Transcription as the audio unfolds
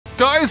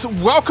guys,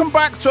 welcome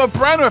back to a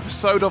brand new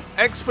episode of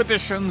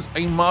Expeditions,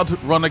 a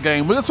MudRunner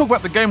game. We're going to talk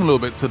about the game a little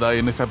bit today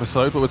in this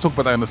episode, but we'll talk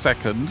about that in a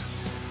second.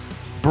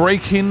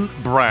 Breaking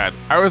Brad,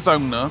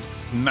 Arizona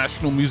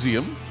National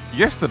Museum.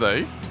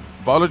 Yesterday,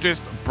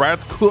 biologist Brad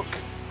Cook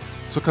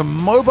took a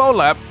mobile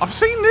lab. I've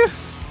seen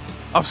this.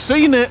 I've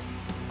seen it.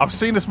 I've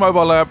seen this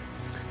mobile lab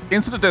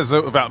into the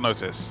desert without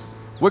notice.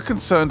 We're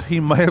concerned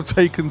he may have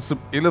taken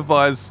some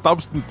ill-advised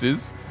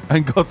substances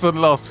and gotten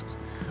lost.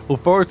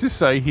 Authorities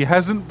say he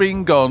hasn't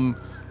been gone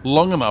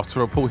long enough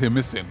to report him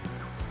missing.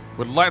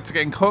 Would like to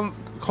get in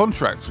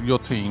contract with your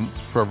team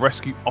for a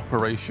rescue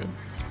operation.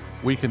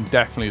 We can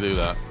definitely do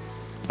that.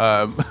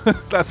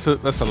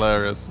 That's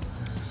hilarious.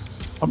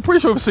 I'm pretty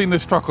sure we've seen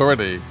this truck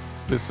already.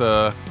 This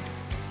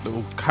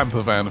little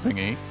camper van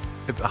thingy.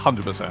 It's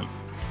 100%,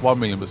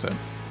 1,000,000%.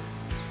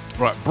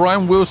 Right,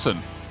 Brian Wilson.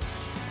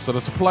 So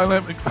the supply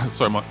limit.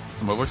 Sorry, my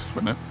voice just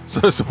went there. So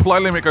the supply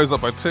limit goes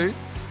up by 2.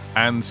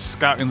 And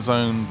scouting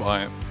zone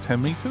by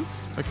 10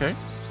 meters. Okay.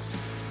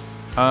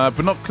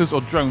 Binoculars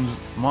or drones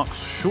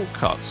marks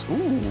shortcuts.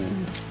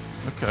 Ooh.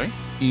 Okay.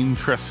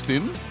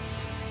 Interesting.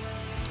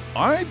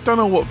 I don't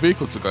know what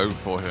vehicle to go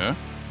for here.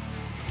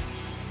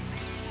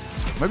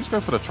 Maybe let's go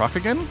for the truck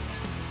again.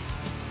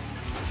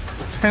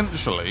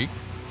 Potentially.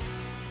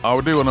 I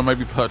do want to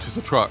maybe purchase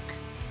a truck.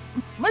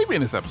 Maybe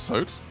in this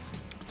episode.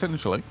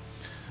 Potentially.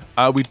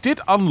 We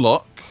did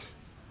unlock.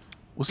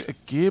 Was it a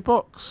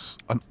gearbox?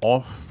 An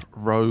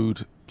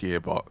off-road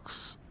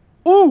gearbox.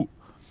 Ooh!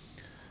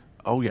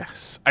 Oh,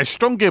 yes. A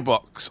strong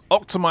gearbox,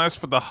 optimized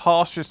for the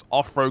harshest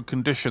off-road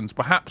conditions.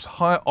 Perhaps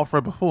higher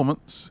off-road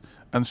performance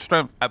and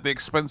strength at the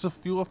expense of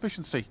fuel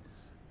efficiency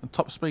and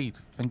top speed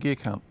and gear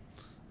count.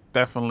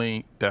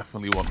 Definitely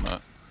want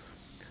that.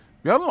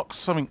 We unlocked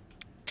something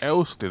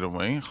else, didn't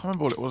we? I can't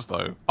remember what it was,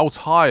 though. Oh,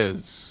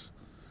 tires.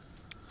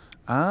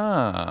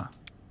 Ah.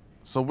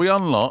 So we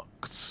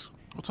unlocked...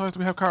 What tires do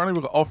we have currently?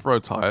 We've got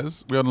off-road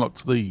tires. We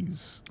unlocked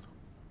these.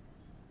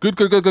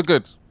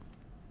 Good.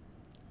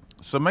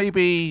 So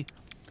maybe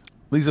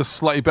these are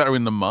slightly better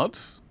in the mud.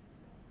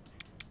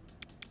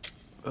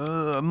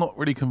 I'm not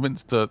really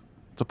convinced to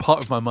part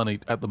with my money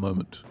at the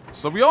moment.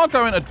 So we are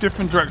going a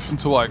different direction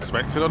to what I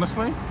expected,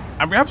 honestly.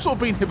 And we have sort of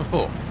been here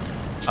before.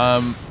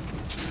 How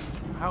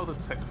are the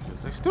textures?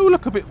 They still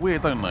look a bit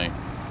weird, don't they?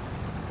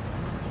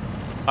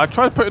 I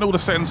tried putting all the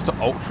settings to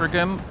ultra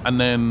again, and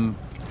then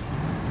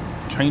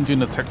changing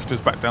the textures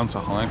back down to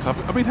high. So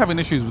I've been having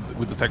issues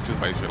with the textures,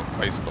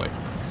 basically.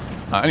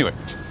 Anyway,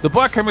 the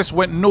biochemist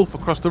went north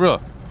across the river.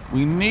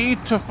 We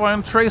need to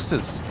find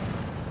traces.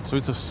 So we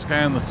need to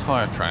scan the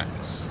tire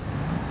tracks.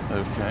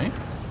 Okay.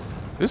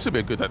 This would be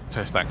a good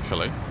test,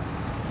 actually.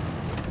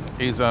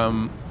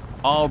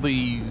 Are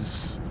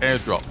these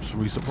airdrops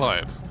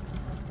resupplied?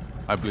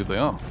 I believe they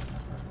are.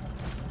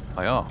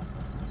 They are.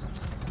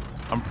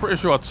 I'm pretty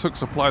sure I took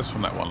supplies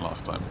from that one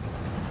last time.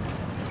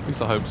 At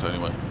least I hope so,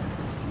 anyway.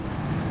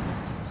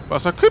 But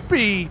so it could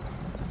be...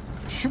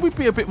 Should we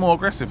be a bit more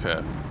aggressive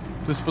here?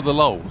 Just for the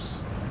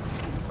lulz.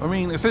 I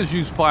mean, it says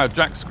use 5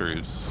 jack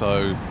screws,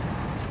 so...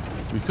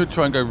 We could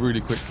try and go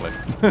really quickly.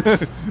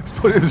 It's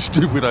probably a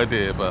stupid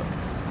idea, but...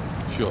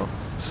 Sure.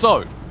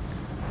 So,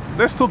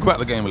 let's talk about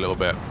the game a little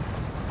bit.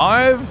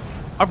 I've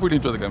really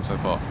enjoyed the game so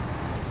far.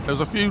 There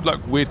was a few like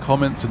weird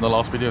comments in the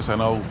last video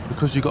saying, oh,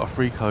 because you got a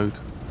free code.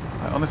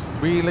 I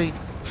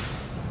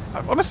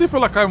honestly feel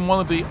like I'm one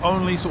of the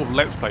only sort of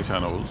Let's Play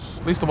channels,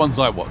 at least the ones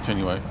I watch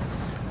anyway,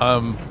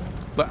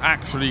 that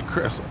actually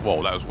criticize.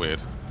 Whoa, that was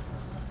weird.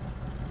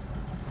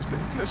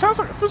 It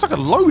feels like a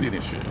loading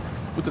issue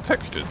with the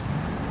textures.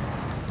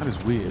 That is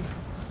weird.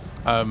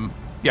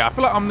 Yeah, I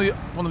feel like I'm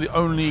one of the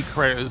only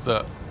creators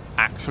that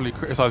actually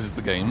criticizes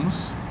the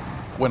games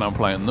when I'm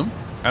playing them,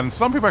 and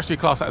some people actually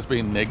class that as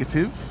being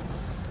negative.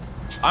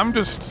 I'm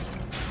just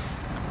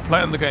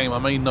playing the game. I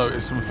may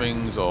notice some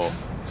things or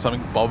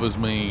something bothers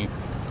me.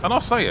 And I'll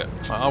say it.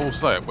 I will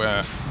say it. Where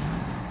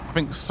I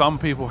think some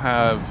people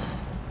have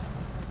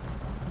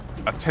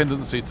a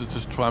tendency to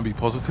just try and be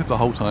positive the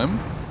whole time.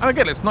 And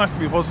again, it's nice to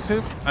be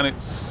positive, and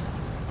it's...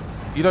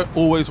 You don't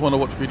always want to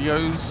watch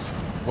videos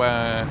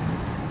where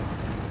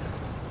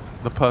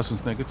the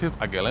person's negative.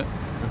 I get it.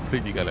 I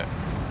completely get it.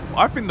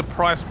 I think the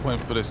price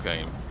point for this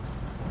game,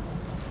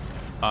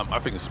 I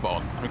think it's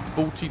spot on. I think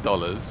 $40,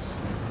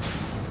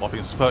 or I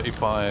think it's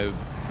 35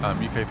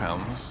 UK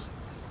pounds,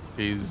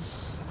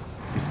 is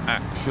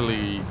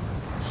actually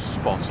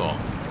spot on.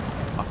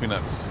 I think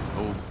that's...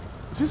 Oh,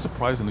 this is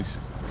surprisingly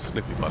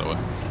slippy, by the way.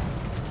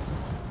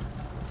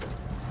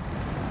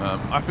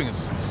 I think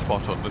it's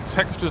spot on. The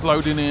texture's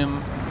loading in.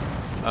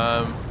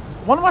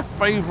 One of my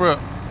favourite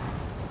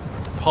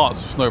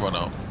parts of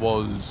SnowRunner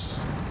was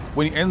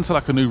when you enter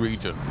like a new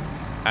region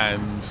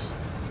and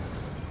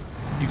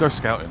you go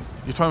scouting.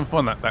 You try and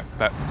find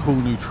that cool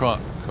new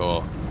truck,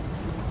 or...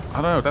 I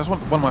don't know, that's one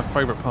of my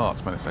favourite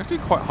parts, man. It's actually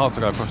quite hard to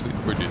go across these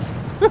bridges.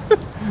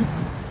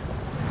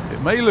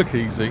 It may look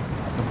easy.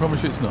 I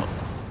promise you it's not.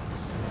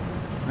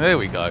 There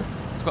we go.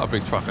 It's got a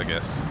big truck, I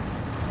guess.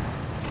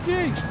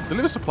 Yay!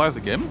 Deliver supplies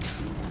again?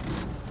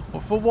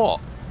 What for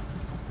what?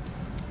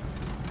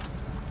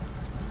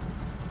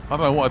 I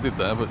don't know what I did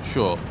there, but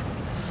sure.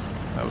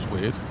 That was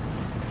weird.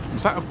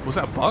 Was that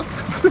a bug?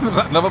 Was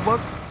that another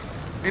bug?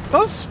 It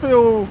does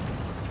feel,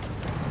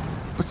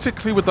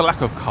 particularly with the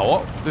lack of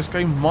co-op, this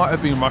game might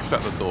have been rushed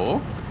out the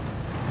door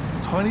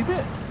a tiny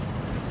bit.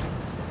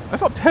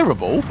 That's not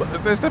terrible,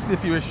 but there's definitely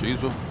a few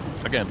issues with,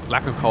 again,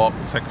 lack of co-op,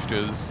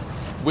 textures,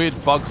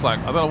 weird bugs like,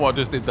 I don't know what I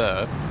just did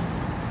there,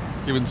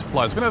 giving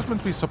supplies. I think that's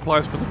meant to be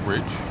supplies for the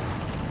bridge,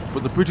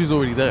 but the bridge is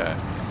already there,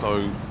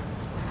 so,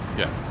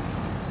 yeah.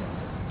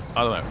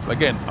 I don't know.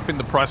 Again, I think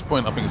the price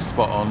point, I think is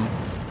spot on.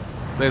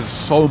 There's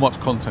so much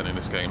content in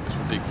this game, it's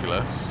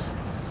ridiculous.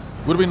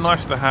 Would have been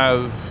nice to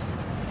have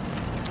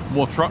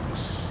more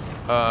trucks,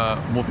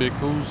 more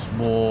vehicles,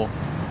 more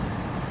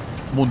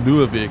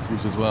newer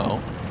vehicles as well.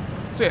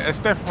 So yeah, it's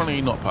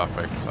definitely not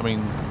perfect. I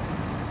mean,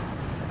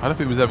 I don't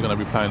think we was ever going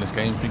to be playing this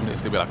game thinking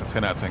it's going to be like a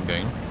 10 out of 10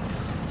 game.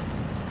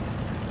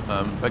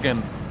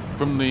 Again, I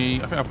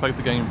think I played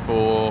the game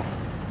for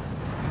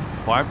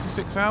 5 to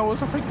 6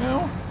 hours, I think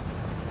now.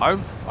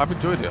 I've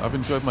enjoyed it. I've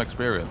enjoyed my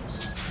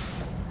experience,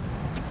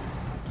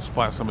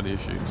 despite some of the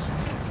issues.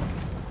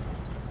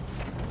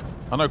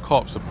 I know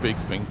co-op's a big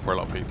thing for a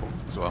lot of people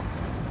as well.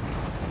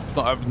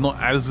 It's not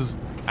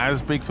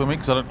as big for me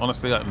because I don't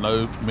honestly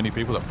know many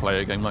people that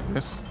play a game like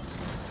this.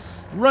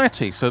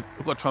 Righty, so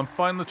we've got to try and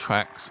find the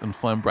tracks and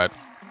find Brad.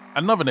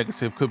 Another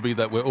negative could be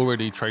that we're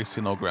already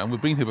tracing our ground.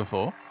 We've been here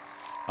before.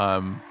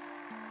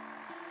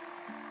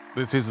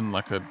 This isn't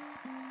like a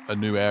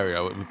new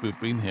area. We've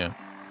been here.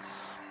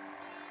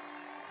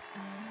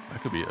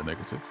 That could be a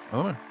negative. I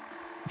don't know.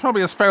 I'm trying to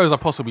be as fair as I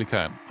possibly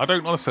can. I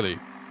don't honestly.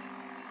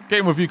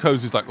 Getting review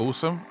codes is like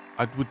awesome.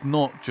 I would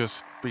not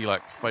just be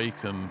like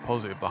fake and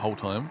positive the whole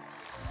time.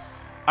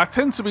 I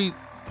tend to be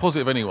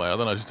positive anyway. I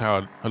don't know just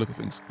how I look at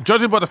things.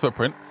 Judging by the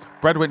footprint,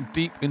 Brad went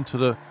deep into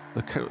the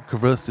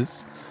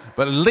crevices,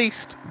 but at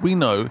least we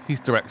know his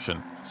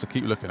direction. So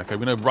keep looking. Okay,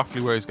 we know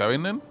roughly where he's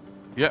going then.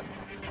 Yep.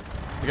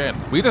 Again,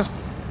 it was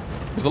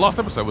the last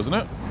episode, wasn't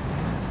it?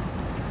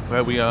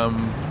 Where we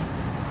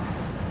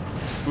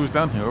was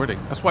down here already.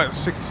 That's why it's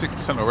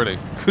 66% already,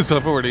 because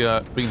I've already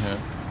been here.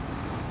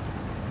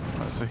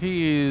 Right, so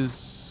he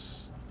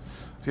is,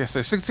 yeah,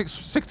 so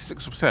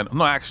 66%. I'm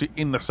not actually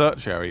in the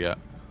search area yet.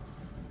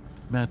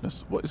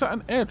 Madness. What, is that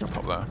an airdrop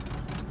up there?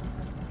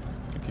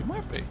 I think it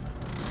might be.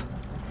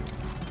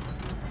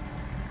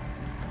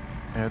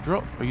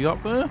 Airdrop, are you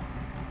up there?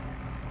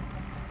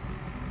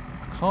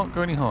 I can't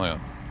go any higher.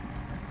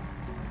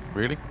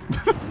 Really?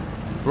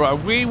 Right, are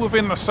we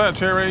within the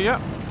search area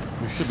yet?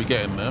 We should be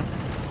getting there.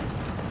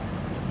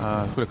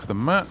 If we look at the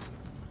map,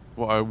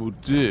 what I will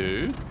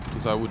do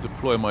is I will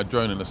deploy my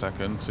drone in a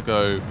second to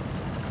go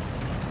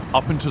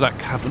up into that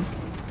cavern,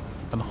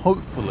 and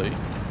hopefully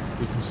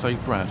we can save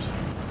Brad.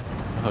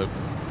 I hope.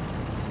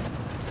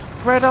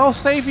 Brad, I'll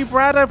save you,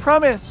 Brad, I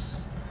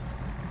promise!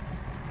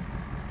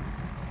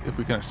 If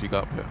we can actually go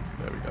up here.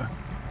 There we go.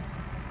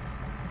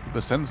 The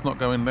percent's not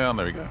going down.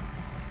 There we go.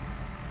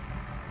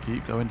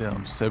 Keep going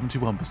down.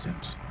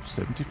 71%.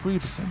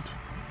 73%.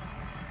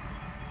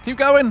 Keep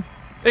going!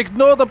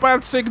 Ignore the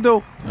bad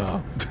signal!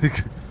 Oh.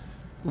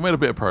 We made a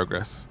bit of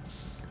progress.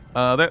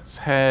 Let's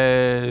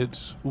head...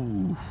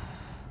 Ooh.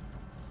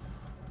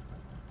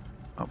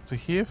 Up to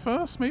here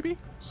first, maybe?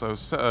 So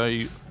set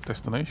a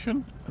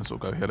destination and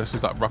sort of go here. This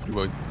is like roughly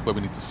where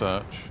we need to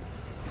search.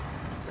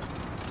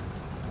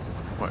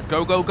 Right,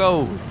 go, go,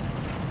 go!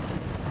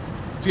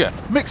 So yeah,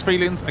 mixed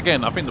feelings.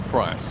 Again, I think the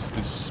price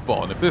is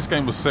spot on. If this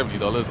game was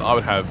 $70, I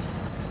would have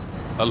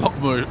a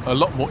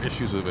lot more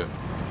issues with it.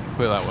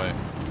 Put it that way.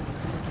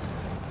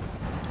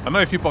 I know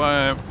if you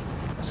buy,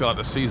 say like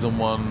the Season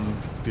 1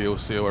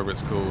 DLC or whatever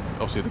it's called,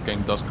 obviously the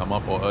game does come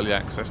up, or early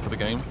access to the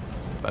game,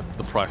 that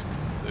the price,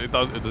 it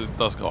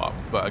does go up.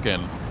 But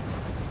again,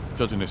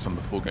 judging this on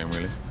the full game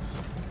really.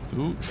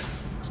 Ooh,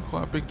 it's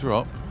quite a big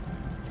drop.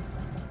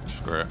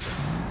 Screw it.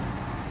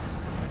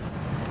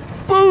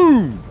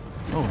 Boom!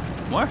 Oh,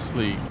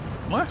 nicely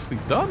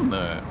done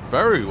there.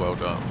 Very well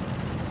done.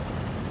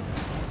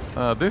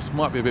 This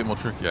might be a bit more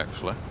tricky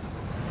actually.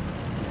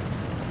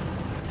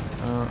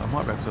 I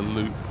might be able to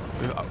loop.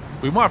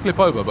 We might flip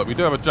over, but we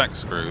do have a jack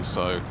screw,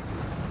 so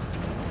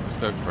let's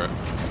go for it.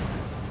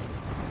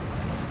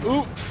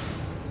 Ooh!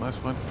 That's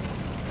fine.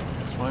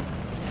 That's fine.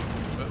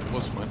 It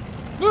was fine.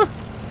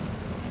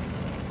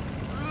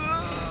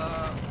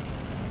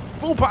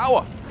 Full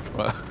power!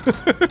 Right.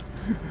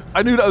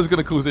 I knew that was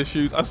going to cause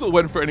issues. I sort of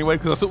went for it anyway,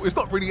 because I thought it's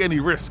not really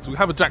any risks. We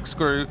have a jack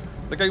screw.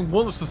 The game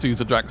wants us to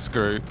use a jack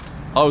screw.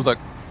 I was like,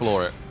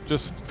 floor it.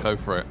 Just go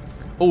for it.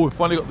 Oh, we've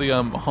finally got the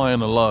high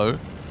and a low.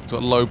 It's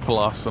got low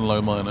plus and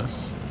low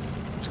minus,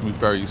 which can be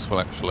very useful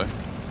actually.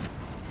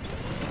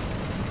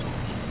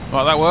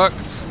 Right, that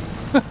worked.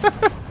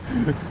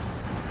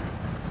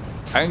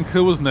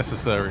 Anchor was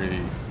necessary.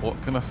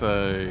 What can I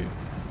say?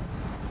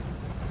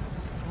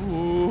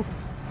 Ooh.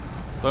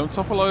 Don't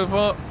topple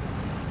over.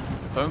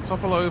 Don't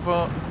topple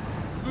over.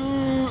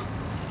 Ooh.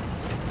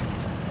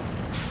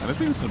 And there's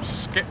been some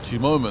sketchy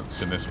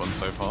moments in this one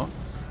so far.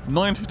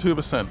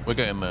 92%, we're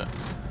getting there.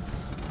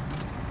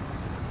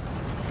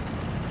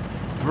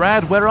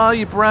 Brad, where are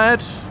you,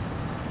 Brad?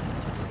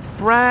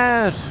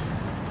 Brad!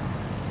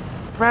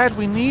 Brad,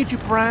 we need you,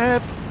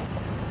 Brad!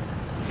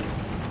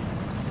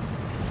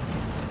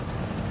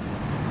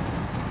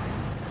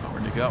 Can't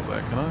really get up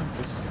there, can I?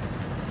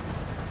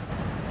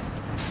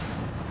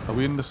 Are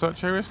we in the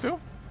search area still?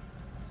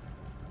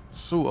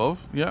 Sort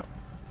of, yep.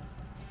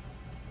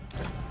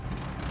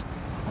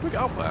 How do we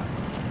get up there?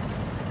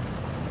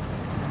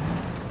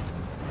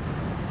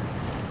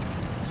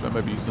 So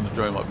maybe using the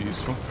drone might be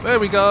useful. There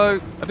we go!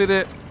 I did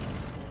it!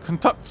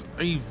 Conduct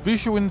a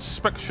visual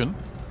inspection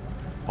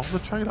of the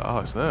trailer. Oh,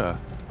 it's there.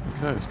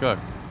 Okay, let's go.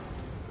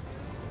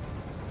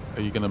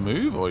 Are you going to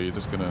move, or are you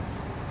just going to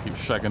keep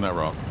shagging that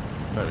rock?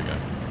 There we go.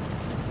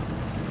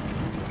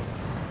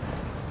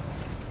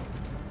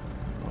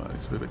 Right,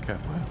 let's be a bit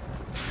careful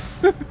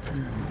here.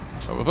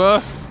 Right,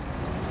 reverse.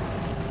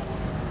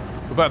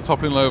 We're about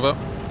toppling over.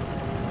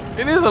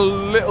 It is a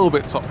little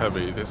bit top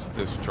heavy, this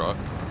truck.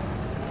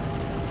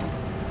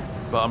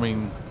 But I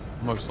mean,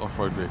 most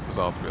off-road vehicles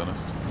are, to be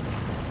honest.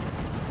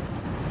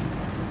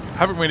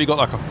 Haven't really got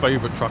like a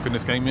favourite truck in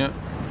this game yet.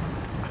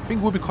 I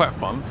think it would be quite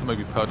fun to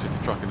maybe purchase a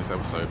truck in this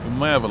episode. We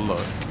may have a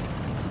look.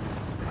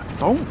 I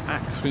don't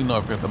actually know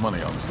if we have the money,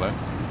 honestly.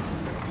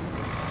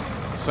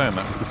 Saying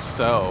that, we could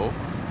sell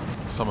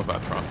some of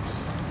our trucks.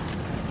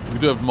 We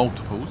do have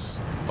multiples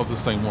of the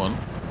same one.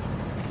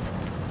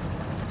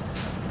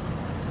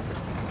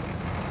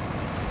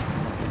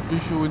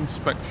 Visual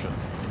inspection.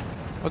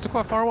 Oh, is it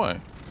quite far away?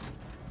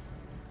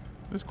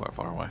 It is quite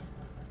far away.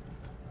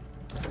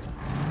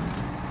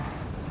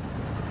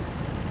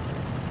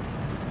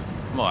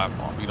 Not that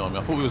far, but you know what I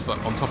mean. I thought we was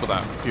like, on top of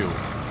that hill.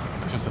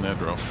 It's just an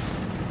airdrop.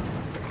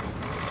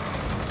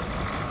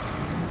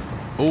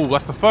 Oh,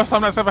 that's the first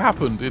time that's ever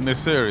happened in this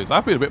series.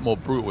 I've been a bit more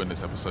brutal in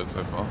this episode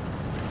so far.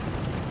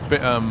 A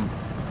bit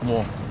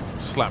more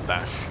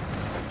slapdash.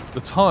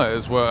 The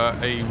tyres were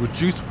a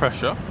reduced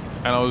pressure,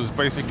 and I was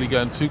basically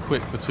going too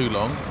quick for too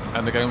long,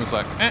 and the game was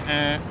like,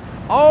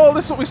 Oh,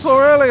 this is what we saw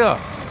earlier.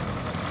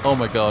 Oh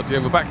my god, yeah,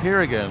 we're back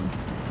here again.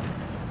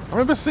 I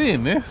remember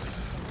seeing this.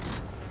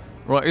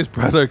 Right, is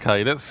Brad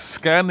okay? Let's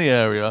scan the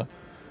area.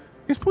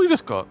 He's probably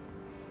just got...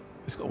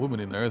 He's got a woman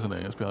in there, isn't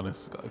he? Let's be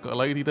honest. Got a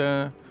lady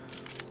there.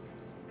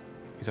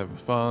 He's having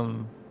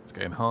fun. He's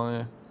getting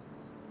high.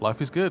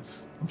 Life is good.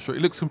 I'm sure he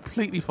looks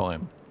completely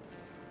fine.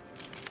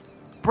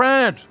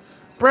 Brad!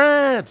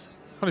 Brad!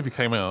 Funny if he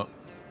came out.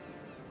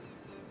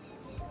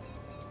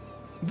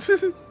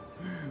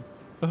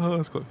 Oh,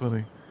 that's quite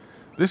funny.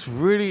 This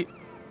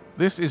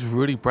is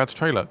really Brad's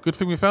trailer. Good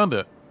thing we found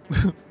it.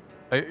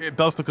 It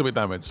does look a bit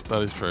damaged.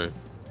 That is true.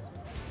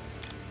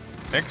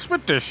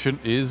 Expedition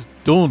is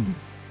done.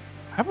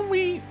 Have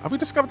we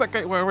discovered that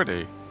gateway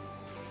already?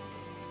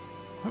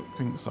 I don't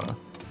think so.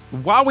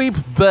 Waweeb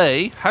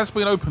Bay has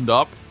been opened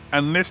up,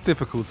 and this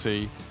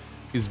difficulty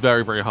is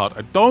very, very hard.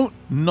 I don't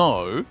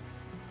know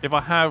if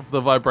I have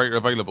the vibrator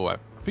available. I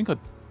think I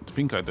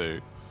do.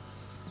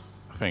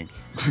 I think.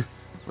 We'll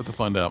have to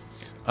find out.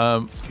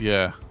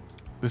 Yeah.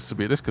 This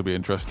could be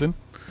interesting.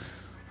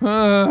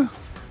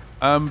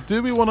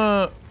 Do we want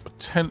to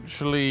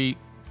potentially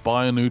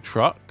buy a new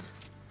truck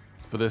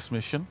for this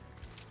mission?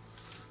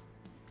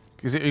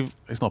 Because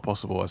it's not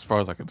possible as far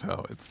as I can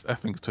tell. I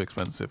think it's too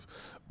expensive.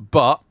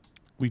 But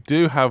we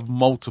do have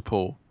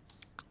multiple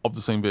of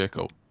the same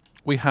vehicle.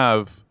 We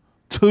have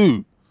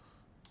 2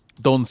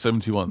 Don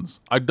 71s.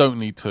 I don't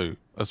need 2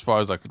 as far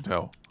as I can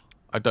tell.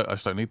 I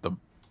just don't need them.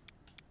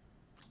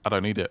 I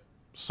don't need it.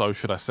 So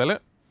should I sell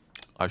it?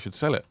 I should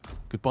sell it.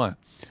 Goodbye.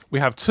 We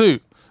have 2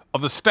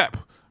 of the Step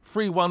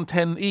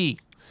 3110E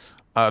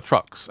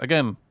trucks.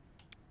 Again,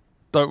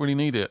 don't really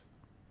need it.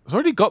 It's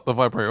already got the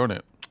vibrator on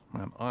it.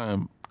 Man, I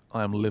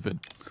am living.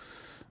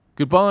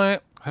 Goodbye.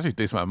 Actually, a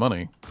decent amount of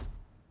money.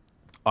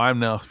 I am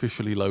now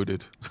officially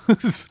loaded.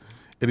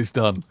 It is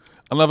done.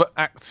 Another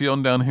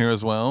Action down here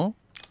as well.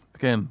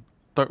 Again,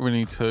 don't really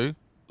need 2.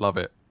 Love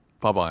it.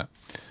 Bye-bye.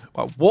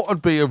 Right, what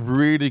would be a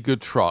really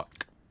good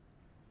truck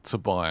to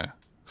buy?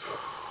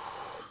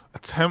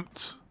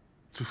 Attempt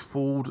to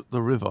ford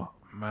the river.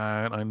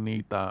 Man, I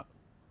need that.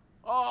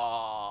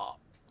 Oh,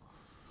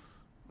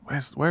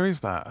 where is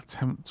that?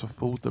 Attempt to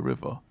ford the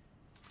river.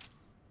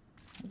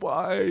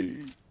 Why?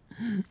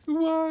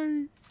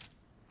 Why?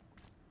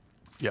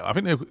 Yeah, I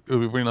think it would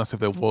be really nice if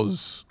there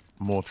was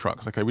more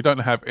trucks. Okay, we don't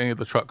have any of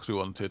the trucks we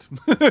wanted.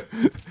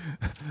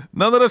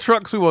 None of the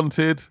trucks we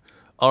wanted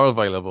are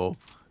available.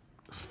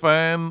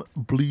 Fan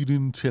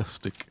bleeding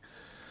tastic.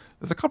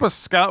 There's a couple of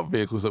scout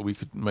vehicles that we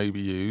could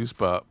maybe use,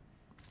 but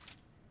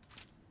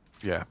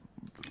yeah,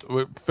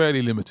 we're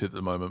fairly limited at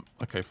the moment.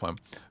 Okay, fine.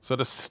 So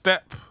the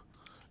Step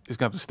is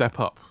going to have to step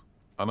up.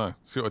 I know.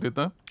 See what I did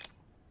there?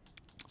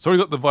 So we've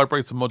got the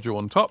vibrator module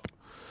on top.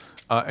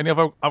 Any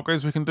other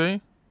upgrades we can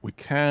do? We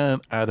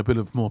can add a bit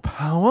of more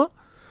power.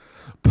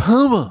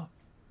 Power!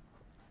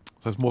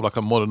 So it's more like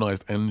a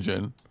modernized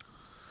engine.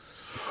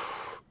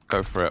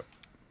 Go for it.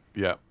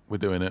 Yeah, we're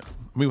doing it.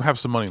 I mean, we have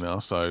some money now,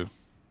 so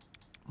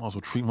might as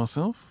well treat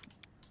myself.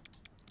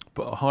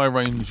 Put a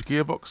high-range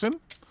gearbox in.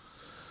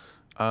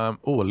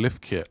 Oh, a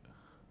lift kit.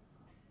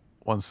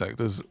 One sec.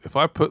 If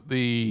I put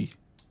the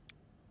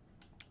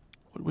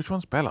Which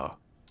one's Bella?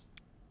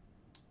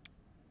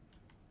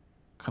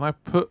 Can I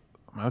put...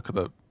 Man, look at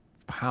the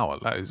power.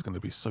 That is going to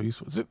be so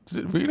useful. Does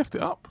it really lift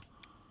it up?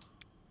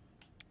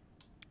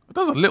 It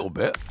does a little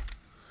bit.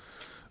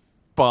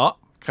 But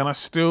can I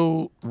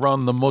still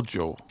run the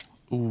module?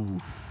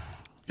 Ooh.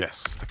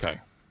 Yes. Okay.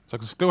 So I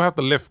can still have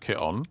the lift kit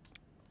on.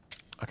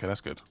 Okay,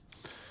 that's good.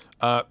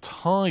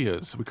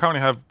 Tyres. We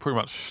currently have pretty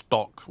much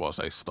stock. Well, I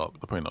say stock.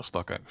 They're probably not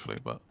stock, actually.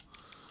 But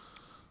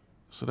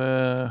so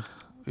there...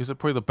 These are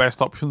probably the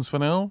best options for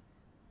now.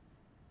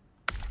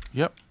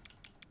 Yep.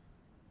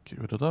 Get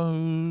rid of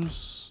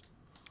those.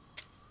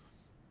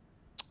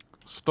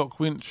 Stock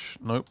winch.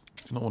 Nope.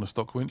 Do not want a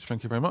stock winch.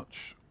 Thank you very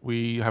much.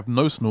 We have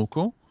no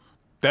snorkel.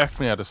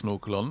 Definitely had a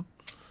snorkel on.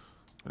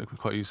 That would be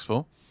quite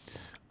useful.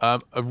 A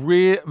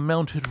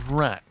rear-mounted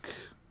rack.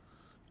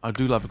 I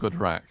do love a good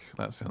rack.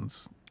 That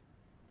sounds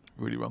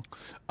really wrong.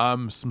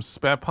 Some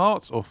spare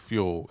parts or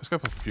fuel? Let's go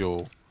for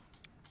fuel.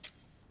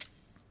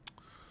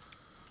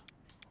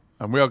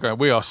 And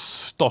we are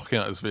stocking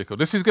out this vehicle.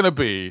 This is going to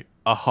be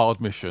a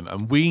hard mission,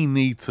 and we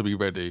need to be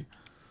ready.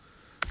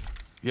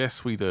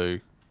 Yes, we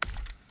do.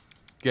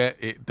 Get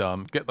it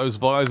done. Get those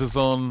visors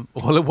on,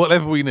 or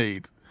whatever we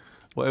need.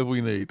 Whatever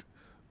we need.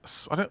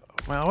 I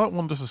don't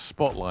want just a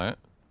spotlight.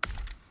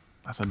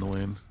 That's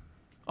annoying.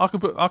 I can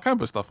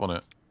put stuff on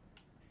it.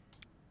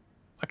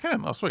 I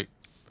can. Oh, sweet.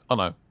 Oh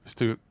no, it's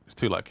too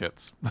light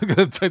kits. No,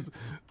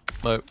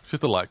 it's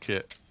just a light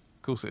kit.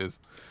 Of course it is.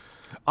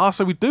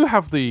 So we do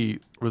have the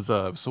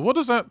reserve. So what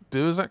does that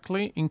do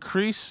exactly?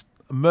 Increase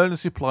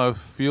emergency supply of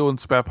fuel and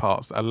spare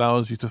parts that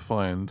allows you to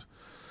find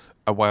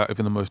a way out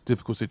even the most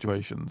difficult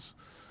situations.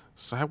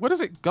 So where does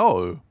it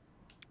go?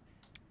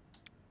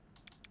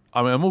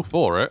 I mean, I'm all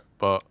for it,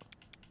 but...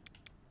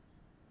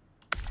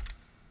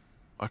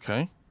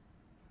 Okay.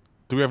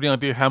 Do we have any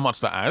idea how much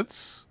that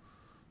adds?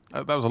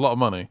 That was a lot of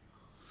money.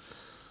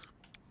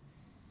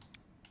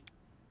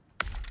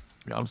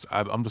 Yeah,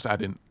 I'm just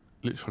adding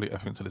literally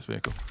everything to this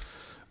vehicle.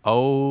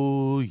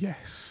 Oh,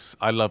 yes.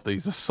 I love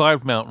these. The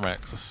side mount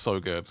racks are so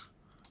good.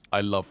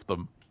 I love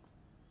them.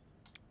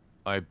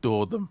 I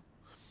adore them.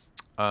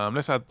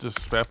 Let's add just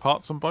spare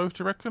parts on both,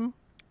 do you reckon?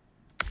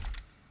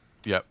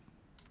 Yep.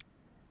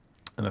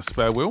 And a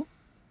spare wheel.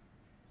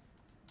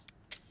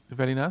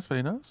 Very nice,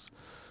 very nice.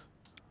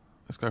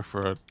 Let's go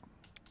for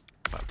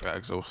that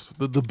exhaust.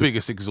 The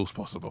biggest exhaust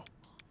possible.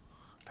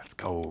 Let's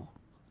go.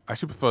 I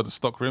actually prefer the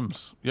stock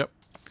rims. Yep.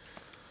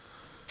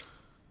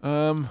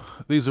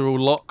 These are all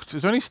locked.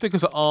 Is there any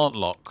stickers that aren't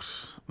locked?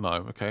 No.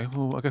 Okay.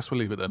 Well, I guess we'll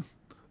leave it then.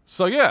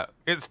 So yeah,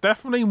 it's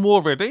definitely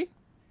more ready.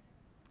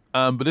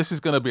 But this is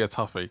going to be a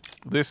toughie.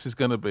 This is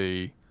going to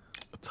be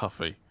a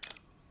toughie.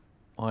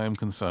 I am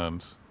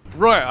concerned.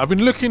 Right, I've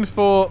been looking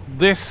for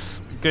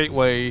this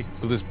gateway,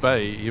 or this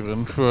bay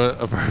even, for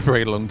a very,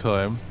 very long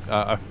time.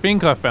 I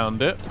think I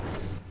found it.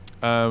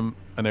 And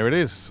there it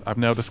is. I've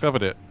now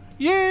discovered it.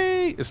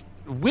 Yay! It's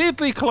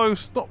weirdly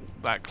close, not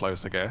that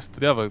close, I guess, to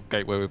the other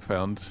gateway we've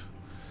found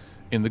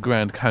in the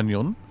Grand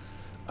Canyon.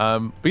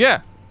 But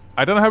yeah,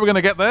 I don't know how we're going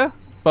to get there,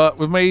 but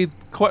we've made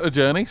quite a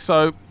journey.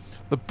 So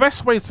the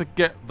best way to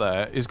get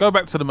there is go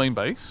back to the main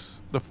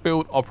base, the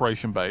field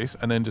operation base,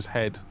 and then just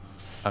head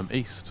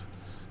east.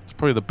 It's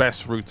probably the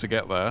best route to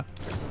get there.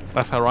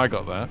 That's how I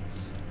got there.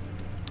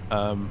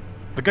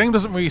 The game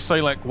doesn't really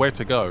say like where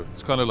to go.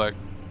 It's kind of like,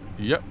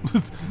 yep,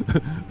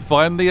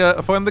 find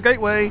the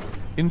gateway,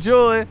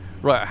 enjoy.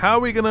 Right, how are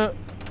we gonna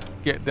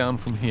get down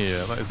from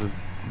here? That is a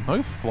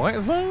no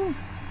flight zone.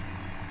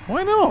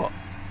 Why not?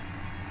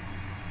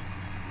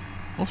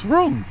 What's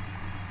wrong?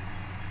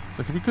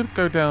 So we could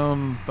go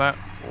down that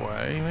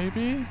way,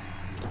 maybe.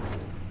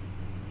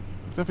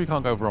 Definitely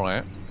can't go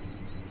right.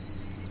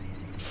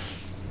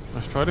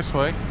 Let's try this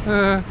way.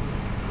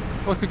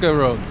 What could go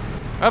wrong?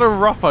 I had a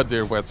rough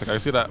idea of where to go.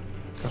 See that?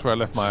 That's where I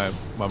left my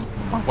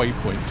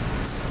waypoint.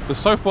 But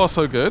so far,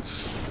 so good.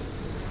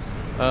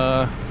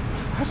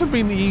 Hasn't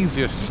been the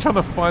easiest. Just trying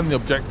to find the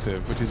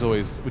objective, which is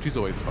always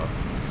fun.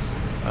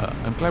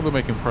 I'm glad we're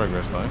making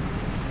progress though.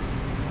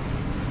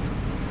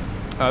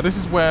 This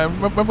is where,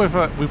 remember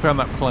we found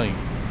that plane.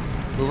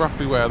 We're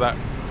roughly where that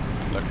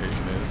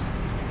location is.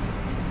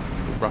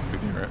 We're roughly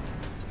near it.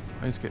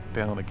 Let's get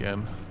down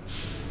again.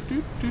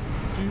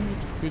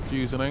 Could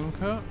use an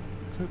anchor.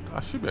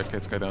 I should be okay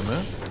to go down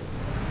there.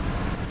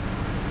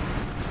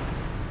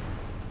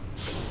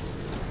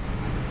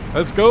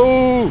 Let's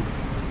go!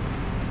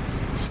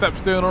 Steps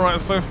doing alright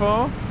so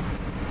far.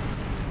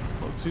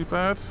 Not too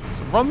bad. So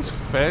it runs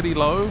fairly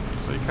low,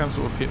 so you can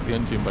sort of hit the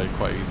engine bay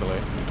quite easily.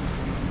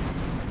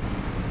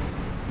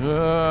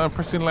 I'm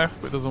pressing left,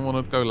 but it doesn't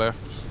want to go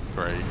left.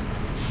 Great.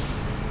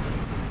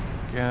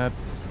 God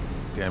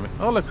damn it.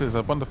 Oh look, there's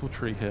a wonderful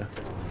tree here.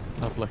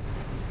 Lovely.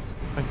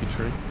 Thank you,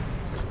 tree.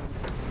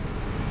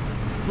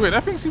 Weird,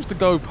 everything seems to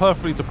go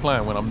perfectly to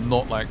plan when I'm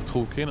not like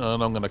talking,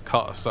 and I'm going to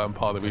cut a certain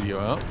part of the video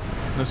out.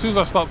 And as soon as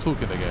I start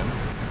talking again,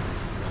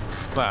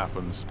 that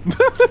happens.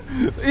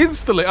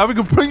 Instantly, I've been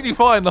completely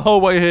fine the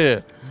whole way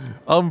here.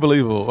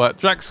 Unbelievable. Right,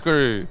 jack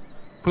screw.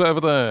 Put it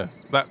over there.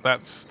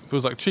 That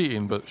feels like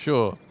cheating, but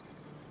sure.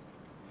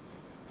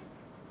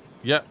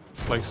 Yep,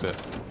 place it.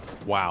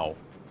 Wow.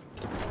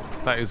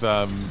 That is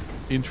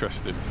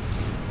interesting.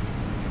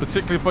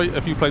 Particularly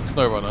if you played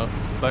SnowRunner,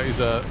 that is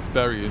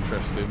very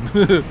interesting.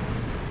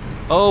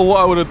 Oh, what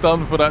I would have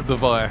done for that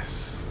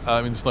device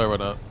in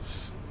SnowRunner.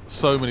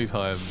 So many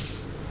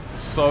times.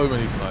 So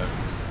many times.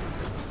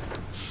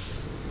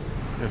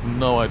 You have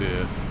no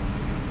idea.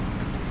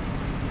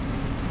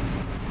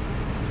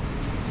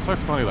 So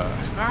funny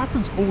that. That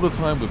happens all the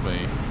time with me.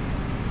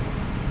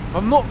 If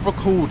I'm not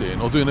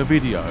recording or doing a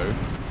video,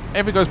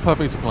 everything goes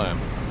perfectly to plan.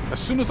 As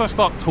soon as I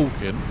start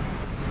talking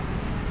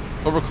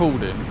or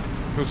recording,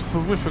 it goes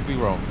horrifically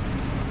wrong.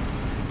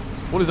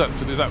 What is that?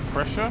 Is that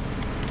pressure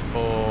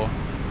or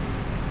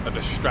a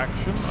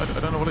distraction? I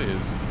don't know what it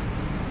is.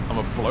 I'm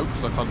a bloke,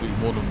 so I can't do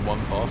more than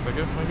one task, I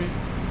guess, maybe.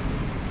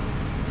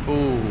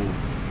 Ooh.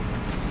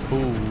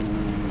 Ooh.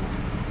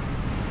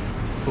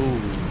 Ooh.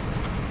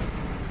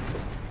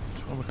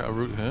 Trying to look at a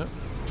route here.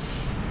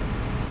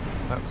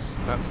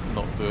 That's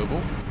not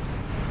doable.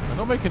 They're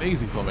not making it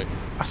easy for me.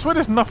 I swear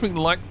there's nothing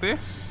like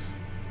this.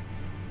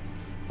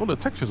 All the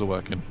textures are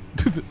working.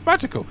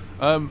 Magical.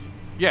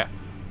 Yeah.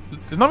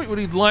 There's nothing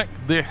really like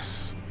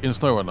this in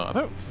SnowRunner. I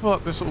don't feel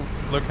like this sort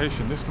of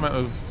location, this amount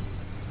of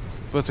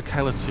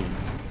verticality.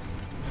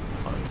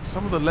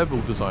 Some of the level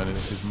design in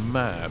this is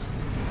mad.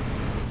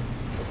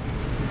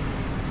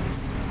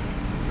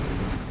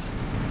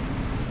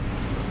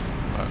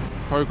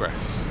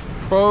 Progress.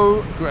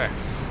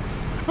 Progress.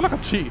 I feel like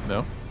I've cheated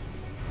now,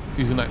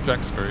 using that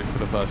jack screw for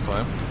the first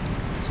time.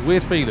 It's a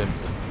weird feeling.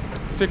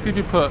 Particularly if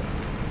you put...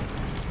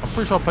 I'm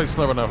pretty sure I played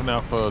SnowRunner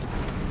now for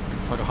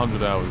like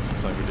 100 hours or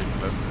something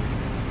ridiculous.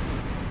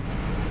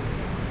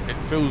 It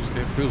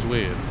feels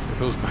weird. It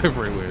feels very,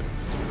 very weird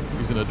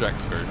using a jack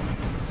screw.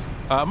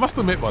 I must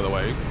admit, by the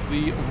way,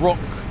 the rock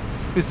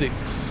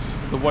physics,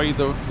 the way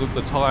the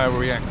tyre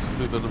reacts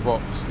to the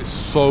rocks is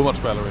so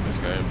much better in this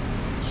game.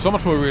 So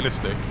much more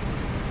realistic.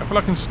 I feel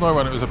like in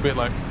SnowRunner it was a bit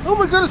like, oh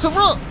my god, it's a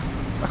rock!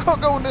 I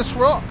can't go on this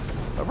rock!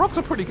 Rocks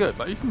are pretty good.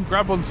 Like, you can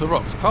grab onto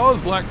rocks.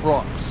 Cars like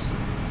rocks.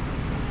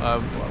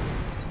 Well,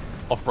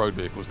 off-road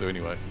vehicles do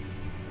anyway.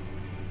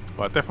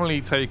 But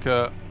definitely take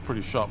a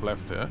pretty sharp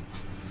left here.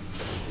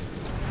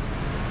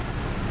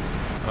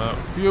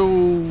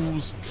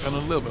 Fuels and a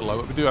little bit low,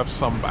 but we do have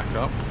some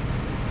backup.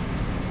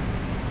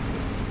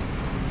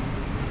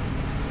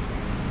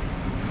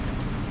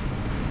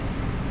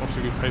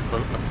 Obviously, we paid for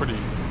a pretty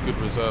good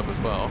reserve as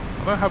well. I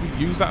don't know how we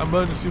use that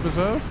emergency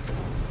reserve.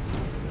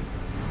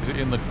 Is it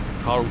in the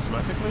car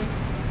automatically?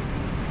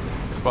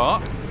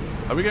 But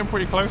are we getting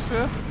pretty close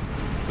here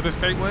to this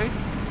gateway?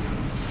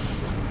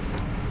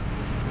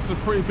 This is a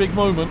pretty big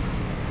moment.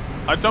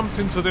 I jumped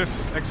into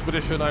this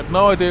expedition. I had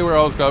no idea where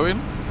I was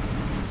going.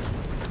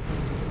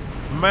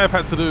 May have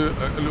had to do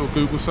a little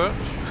Google search.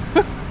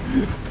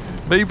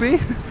 Maybe.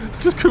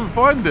 Just couldn't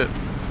find it.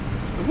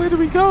 Where do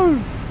we go?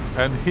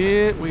 And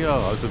here we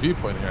are. There's a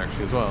viewpoint here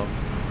actually as well.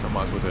 I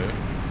might as well do.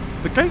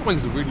 The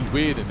gateways are really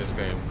weird in this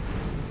game.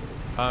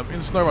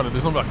 In SnowRunner,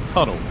 there's not like a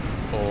tunnel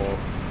or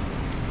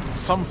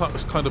some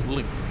kind of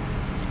link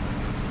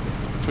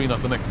between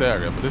like the next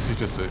area, but this is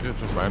just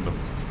random,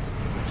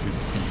 which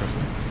is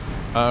interesting.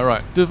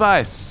 Right,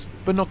 device,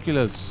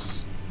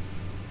 binoculars.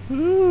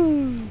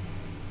 Ooh.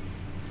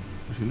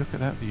 If you look at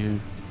that view,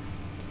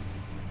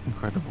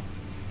 incredible.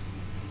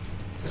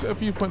 Is it a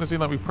viewpoint as in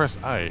like we press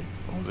A,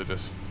 or is it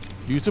just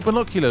use the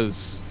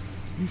binoculars?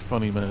 You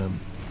funny man.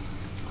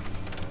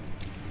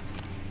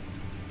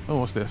 Oh,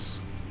 what's this?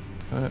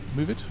 Can I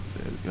move it?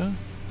 There we go.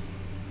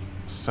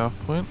 South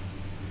Point.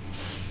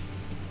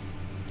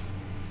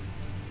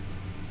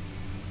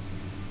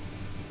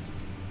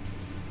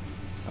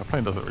 That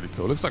plane does look really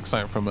cool. Looks like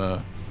something from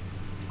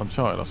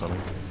Uncharted or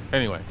something.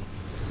 Anyway.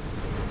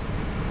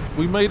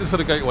 We made it to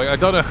the gateway. I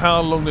don't know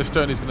how long this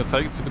journey is going to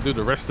take to do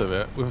the rest of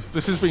it.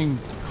 This has been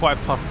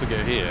quite tough to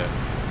get here.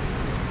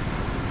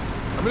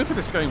 I mean, look at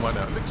this game right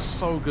now. It looks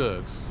so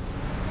good.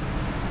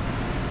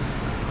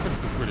 This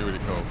is really, really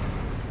cool.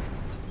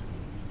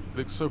 It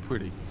looks so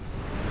pretty.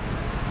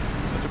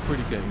 Such a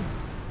pretty game.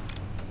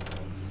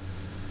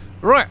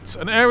 Right,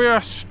 an area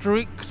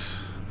streaked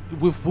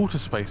with water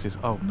spaces.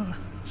 Oh no.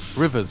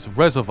 Rivers,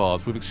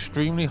 reservoirs with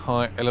extremely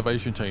high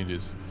elevation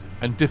changes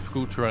and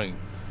difficult terrain.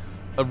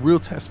 A real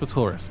test for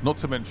tourists, not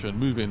to mention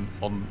moving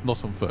on,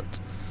 not on foot.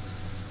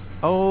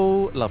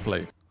 Oh,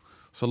 lovely.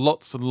 So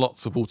lots and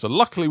lots of water.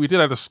 Luckily, we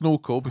did have a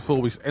snorkel before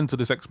we entered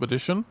this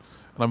expedition,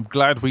 and I'm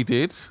glad we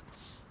did.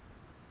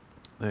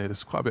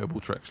 There's quite a bit of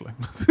water, actually.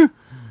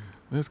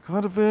 There's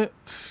quite a bit.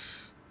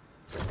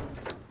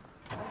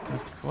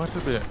 There's quite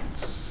a bit.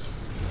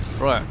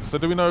 Right, so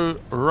do we know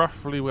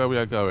roughly where we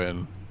are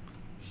going?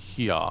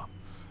 Here.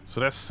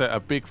 So let's set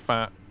a big,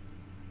 fat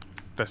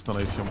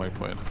destination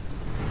waypoint.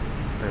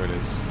 There it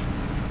is.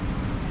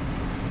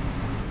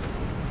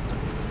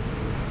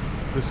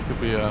 This could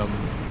be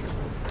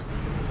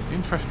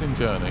interesting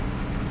journey.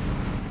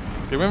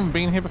 Okay, we haven't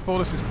been here before.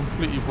 This is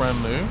completely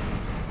brand new.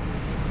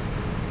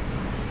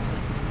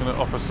 It's going to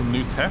offer some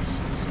new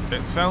tests. It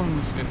does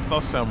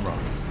sound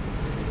rough.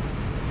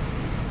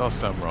 It does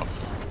sound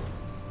rough.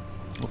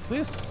 What's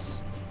this?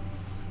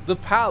 The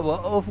power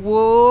of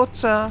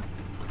water.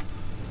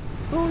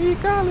 All you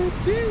gotta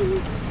do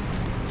is...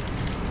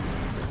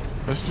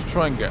 Let's just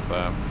try and get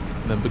there.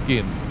 And then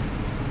begin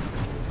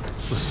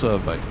the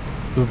survey.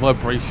 The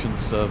vibration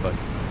survey.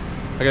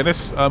 Again,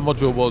 this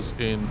module was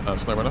in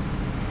SnowRunner.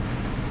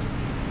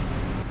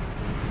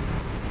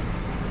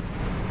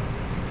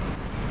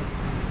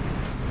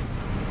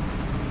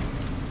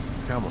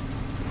 Come on.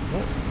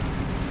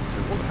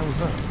 What the hell was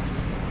that?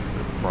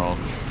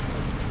 Branch.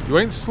 You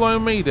ain't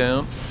slowing me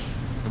down.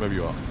 Or maybe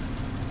you are.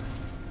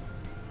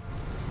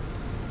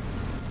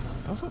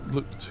 Doesn't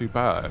look too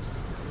bad.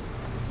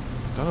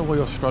 Don't know why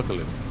you're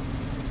struggling.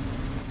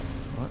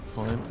 Right,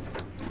 fine.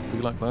 Be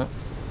like that.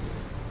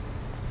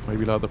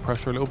 Maybe lower the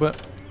pressure a little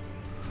bit.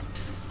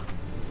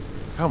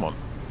 Come on.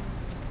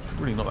 It's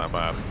really not that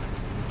bad.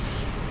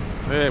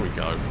 There we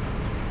go.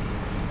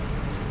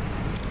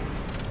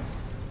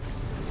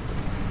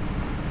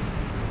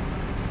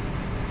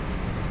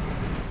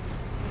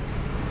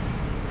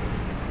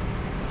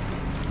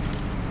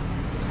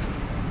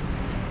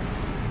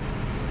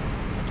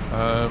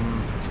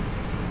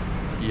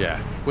 Yeah.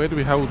 Where do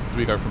we? How do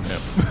we go from here?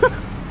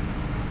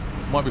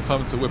 Might be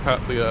time to whip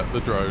out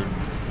the drone.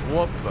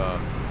 What the?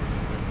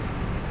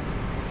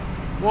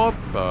 What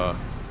the?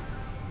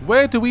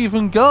 Where do we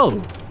even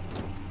go?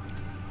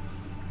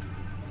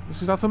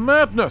 This is utter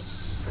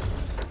madness.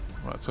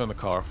 Right, turn the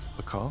car off.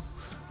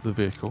 The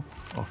vehicle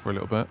off for a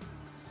little bit.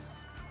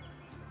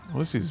 Well,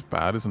 this is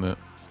bad, isn't it?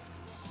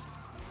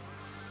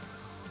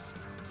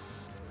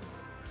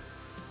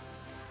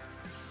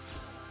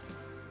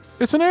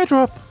 It's an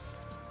airdrop.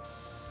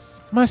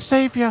 My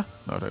savior.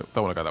 No,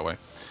 don't want to go that way.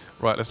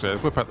 Right, let's do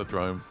it. Whip out the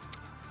drone.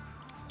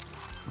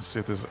 Let's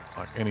see if there's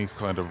like any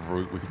kind of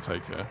route we can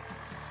take here.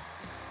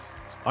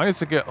 So I need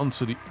to get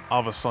onto the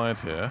other side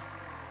here.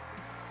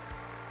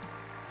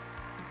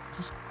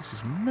 This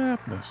is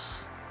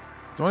madness.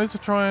 Do I need to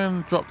try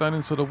and drop down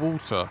into the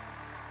water?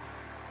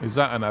 Is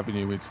that an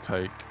avenue we need to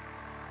take?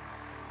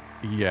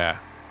 Yeah,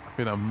 I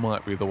think that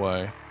might be the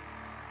way.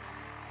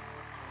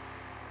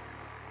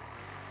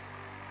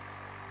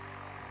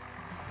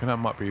 I think that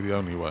might be the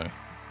only way.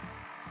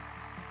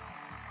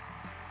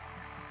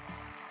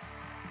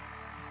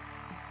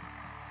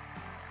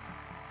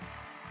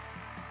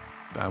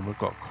 Damn, we've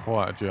got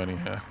quite a journey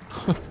here.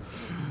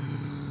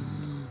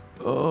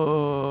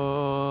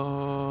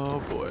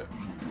 Oh boy.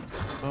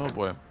 Oh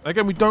boy.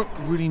 Again, we don't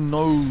really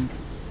know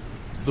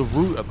the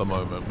route at the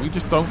moment. We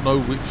just don't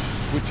know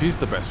which is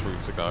the best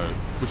route to go.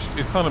 Which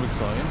is kind of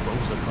exciting, but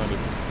also kind of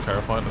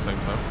terrifying at the same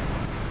time.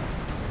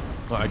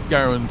 Like, I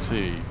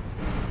guarantee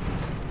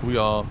we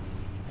are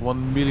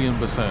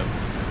 1,000,000%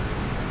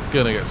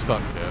 gonna get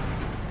stuck here.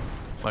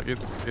 Like,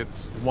 it's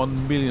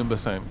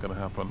 1,000,000% gonna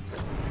happen.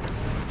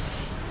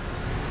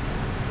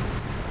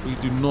 We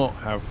do not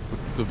have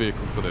the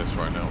vehicle for this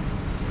right now.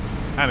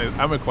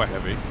 And we're quite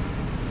heavy.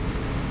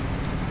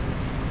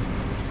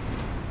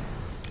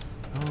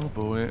 Oh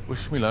boy,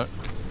 wish me luck.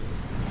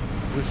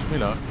 Wish me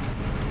luck.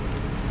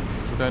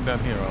 So we're going down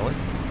here, are we? Is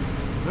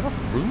there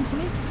enough room for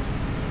me?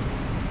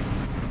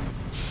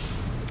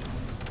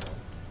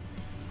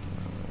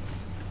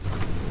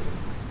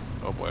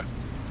 Oh boy.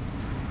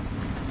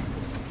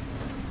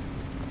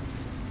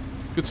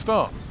 Good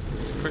start.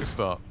 Great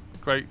start.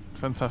 Great,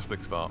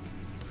 fantastic start.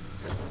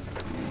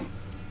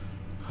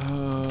 I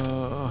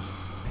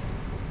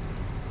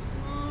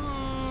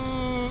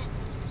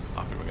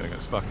think we're going to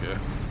get stuck here.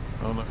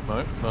 Oh, no,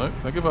 no, no,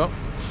 don't give up.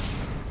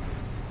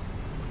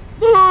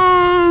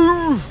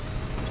 Move!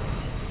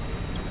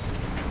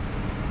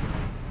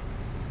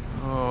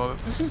 Oh,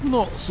 this is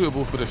not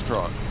suitable for this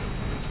truck.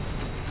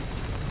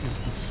 This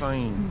is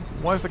insane.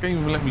 Why is the game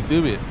even letting me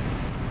do it?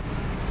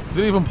 Is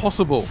it even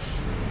possible?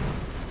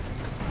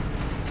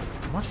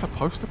 Am I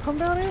supposed to come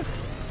down here?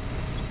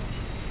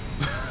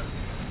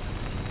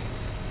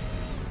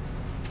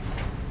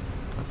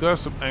 I do have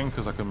some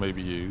anchors I can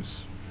maybe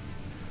use.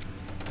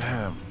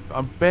 Damn,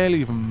 I'm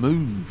barely even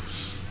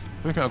moved.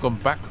 I think I've gone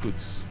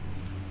backwards.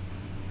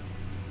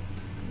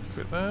 Can you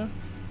fit there?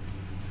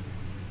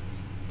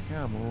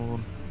 Come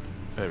on.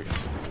 There we go.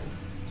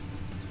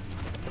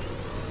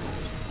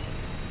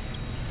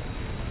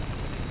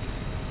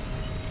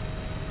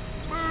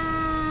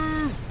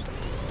 Move!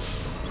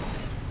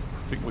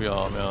 I think we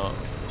are now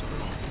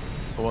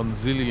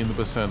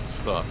 1,000,000,000%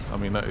 stuck. I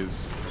mean,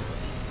 that's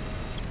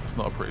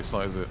not a pretty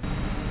sight, is it?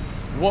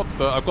 What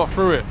the? I've got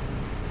through it.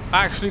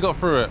 I actually got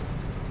through it.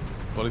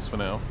 Well, at least for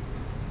now.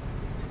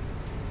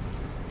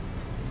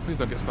 Please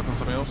don't get stuck on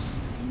something else.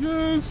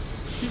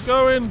 Yes! Keep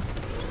going!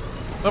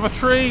 Another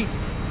tree!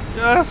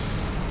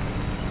 Yes!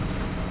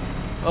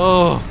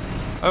 Oh!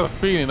 I have a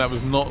feeling that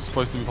was not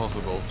supposed to be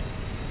possible.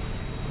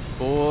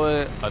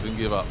 Boy, I didn't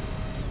give up.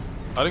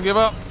 I didn't give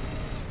up!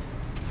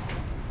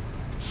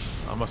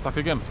 Am I stuck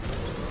again?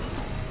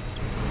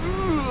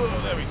 Ooh,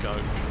 there we go.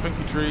 Thank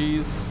you,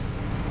 trees.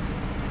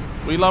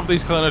 We love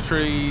these kind of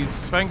trees.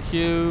 Thank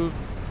you.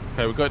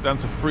 Okay, we got down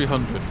to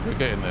 300. We're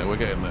getting there. We're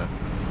getting there.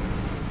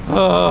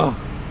 I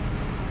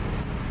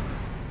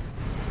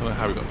don't know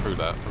how we got through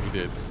that, but we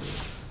did.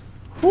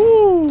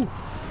 Woo!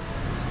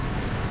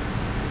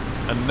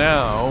 And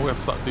now we have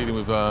to start dealing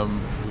with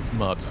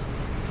mud.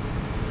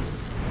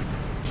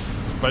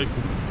 It's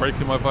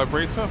breaking my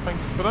vibrator. Thank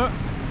you for that.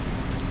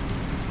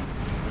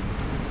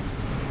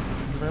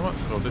 Thank you very much.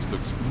 Oh, this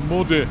looks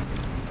muddy.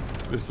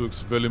 This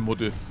looks very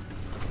muddy.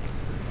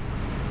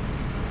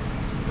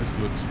 This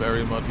looks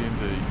very muddy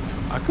indeed.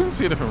 I couldn't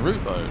see a different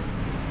route though.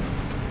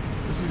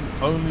 This is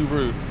the only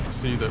route I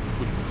see that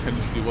would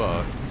potentially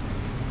work.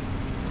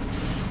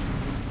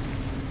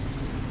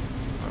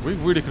 We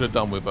really could have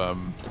done with a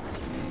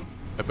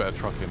better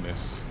truck in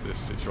this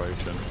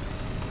situation.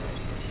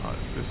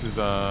 This is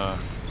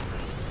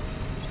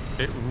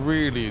it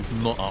really is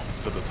not up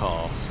to the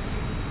task.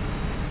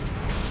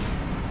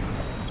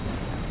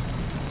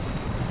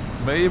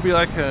 Maybe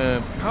I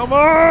can. Come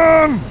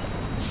on!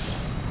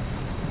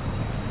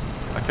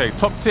 Okay,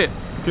 top tip.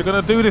 If you're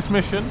going to do this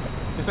mission,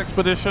 this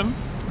expedition,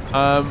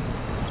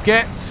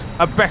 get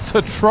a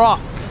better truck.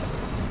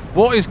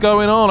 What is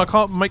going on? I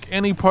can't make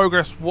any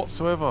progress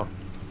whatsoever.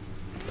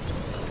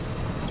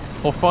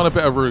 Or find a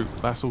better route.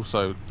 That's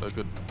also a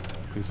good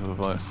piece of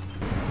advice.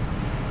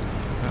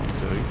 That would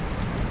do.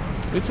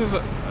 This is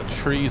a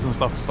trees and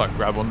stuff to like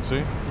grab onto.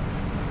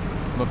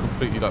 I'm not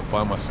completely like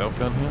by myself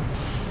down here.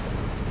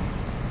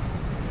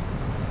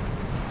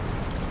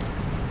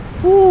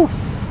 Woo!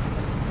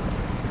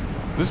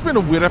 This has been a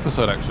weird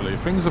episode actually.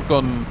 Things have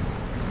gone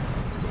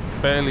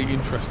fairly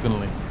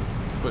interestingly,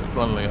 but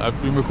bluntly. I've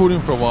been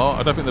recording for a while.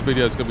 I don't think the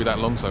video is going to be that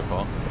long so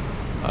far.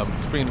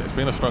 It's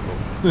been a struggle.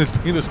 It's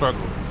been a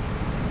struggle.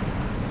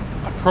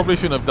 I probably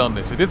shouldn't have done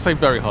this. It did say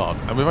very hard,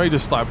 and we've only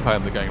just started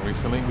playing the game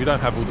recently. We don't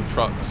have all the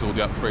trucks or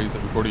the upgrades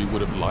that we probably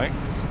would have liked.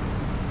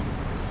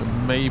 So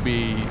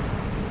maybe,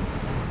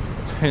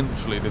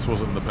 potentially, this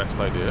wasn't the best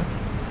idea.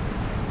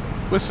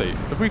 We'll see.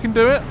 If we can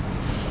do it,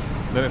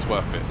 then it's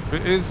worth it. If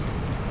it is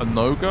a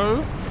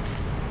no-go,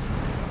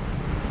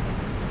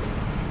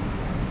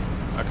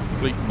 a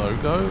complete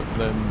no-go,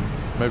 then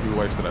maybe we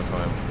wasted our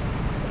time.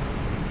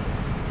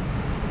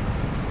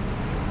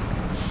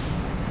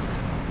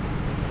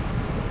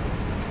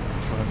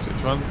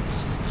 Try and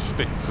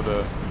stick to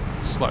the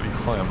slightly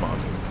higher mud.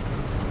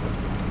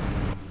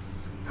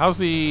 How's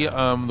the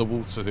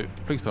water?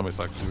 Please tell me it's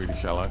like really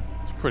shallow.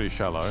 It's pretty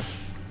shallow.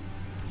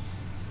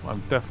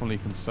 I'm definitely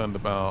concerned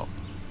about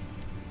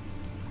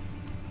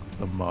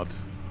the mud.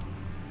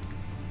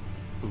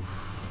 Oof.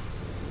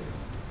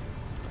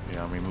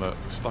 Yeah, I mean, look,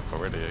 we're stuck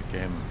already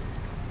again.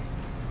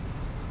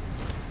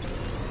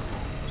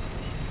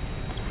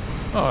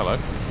 Oh, hello.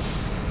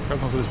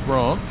 Grab onto this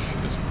branch.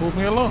 It's pulled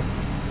me along.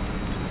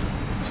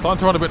 Starting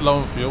to run a bit low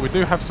on fuel. We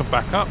do have some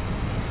backup.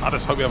 I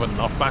just hope we have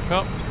enough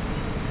backup.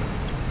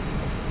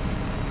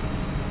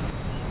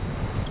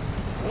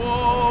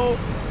 Whoa!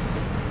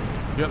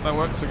 Yep, that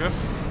works, I guess.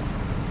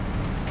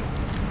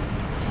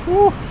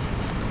 Whew.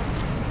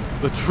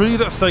 The tree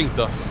that saved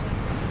us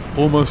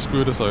almost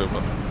screwed us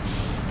over.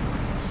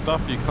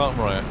 Stuff you can't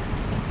write.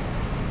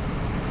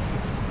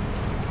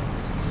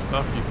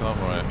 Stuff you can't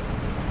write.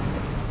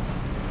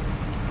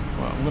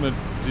 Well, I'm gonna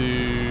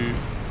do.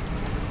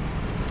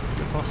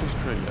 Past this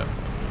tree, yeah.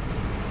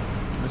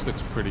 This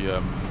looks pretty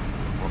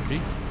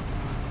rocky.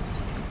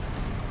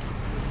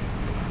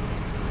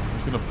 I'm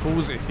just going to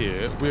pause it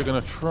here. We're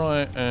going to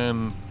try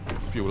and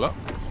fuel up.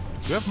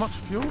 Do we have much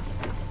fuel?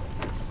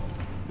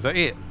 Is that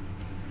it?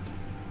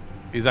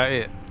 Is that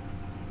it?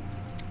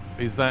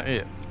 Is that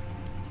it?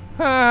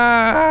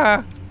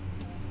 Ah!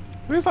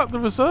 Where's like the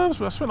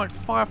reserves? I spent like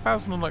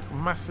 5,000 on like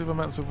massive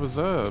amounts of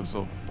reserves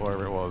or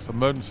whatever it was.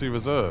 Emergency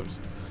reserves.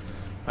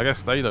 I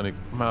guess they don't.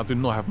 Man, I do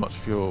not have much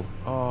fuel.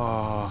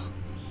 Oh,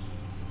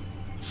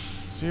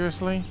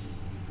 seriously?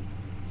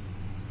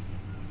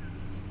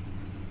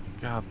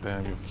 God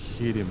damn, you're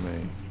kidding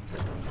me.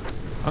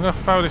 I'm gonna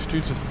fail this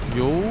due to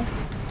fuel.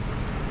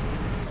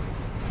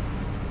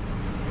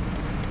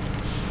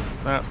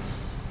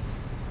 That's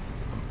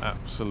an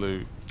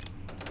absolute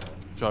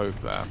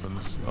joke that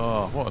happens.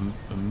 Oh, what an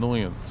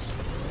annoyance.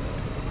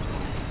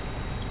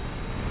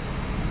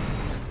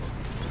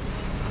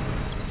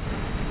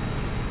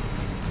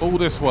 All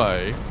this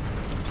way,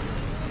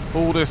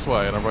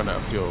 and I run out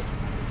of fuel.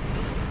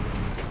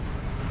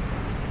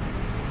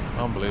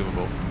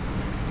 Unbelievable.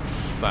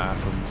 That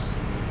happens.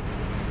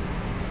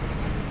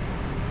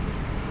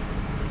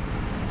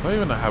 I don't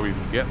even know how we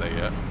even get there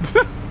yet.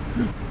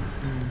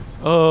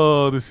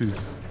 Oh, this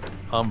is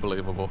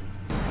unbelievable.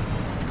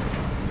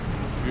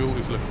 Fuel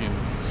is looking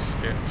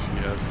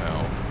sketchy as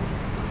hell.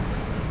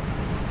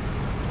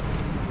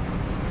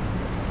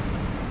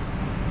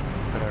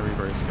 Very,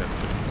 very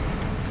sketchy.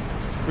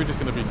 We're just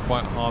going to be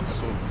quite hard to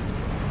sort of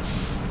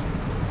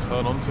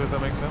turn onto, if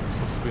that makes sense.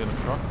 Just to be in a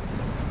truck.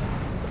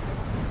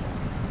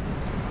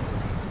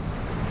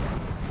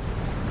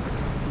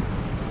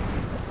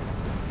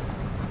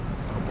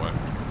 Oh boy.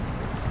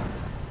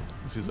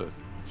 This is a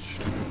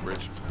stupid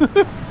bridge. This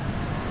is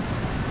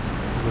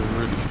a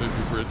really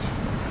stupid bridge.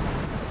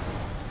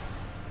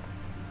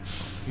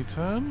 You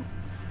turn?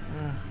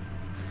 Yeah.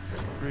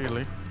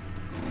 Really?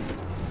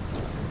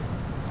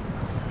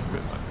 It's a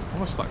bit like,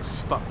 almost like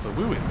stuck the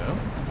wheel in now.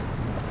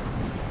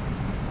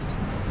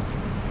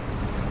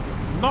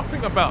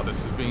 Nothing about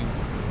this has been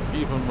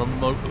even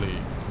remotely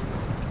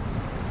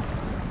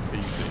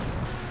easy.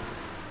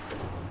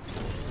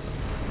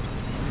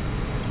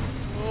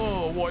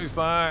 Oh, what is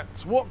that?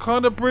 What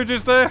kind of bridge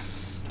is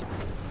this?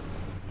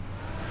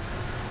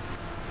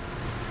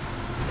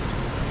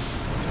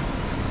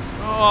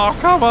 Oh,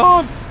 come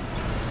on!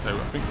 No,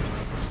 I think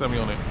semi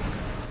on it.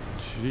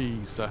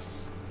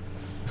 Jesus.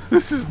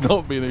 This has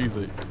not been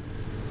easy.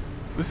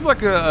 This is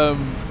like a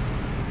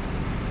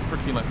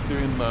freaking like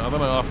doing I don't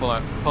know, after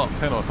like part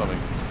 10 or something.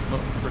 Not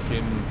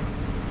freaking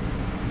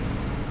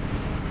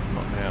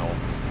not now.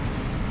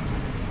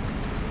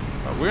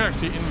 We're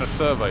actually in the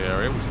survey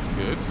area, which is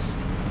good.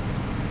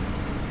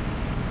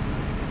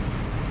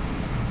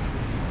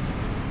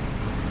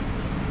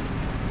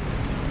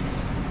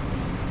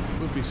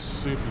 It would be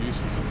super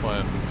useful to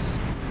find.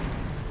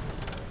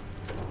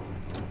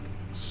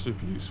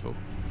 Super useful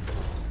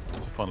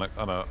to find like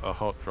I don't know, a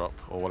hot drop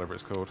or whatever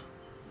it's called.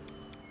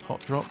 Hot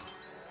drop.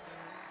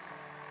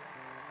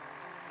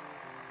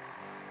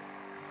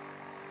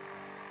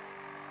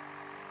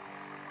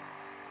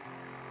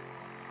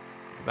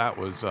 That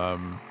was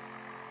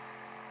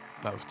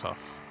tough.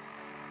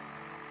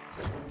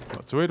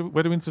 Right, so where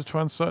do we need to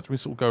try and search? We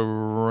sort of go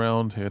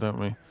around here, don't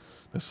we?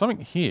 There's something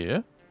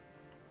here.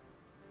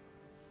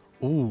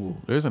 Ooh,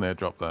 there's an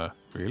airdrop there.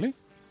 Really?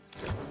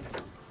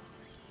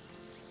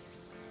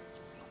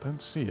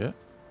 Don't see it.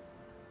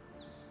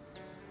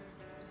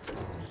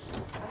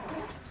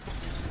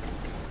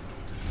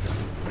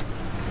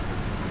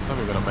 I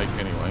think we're gonna make it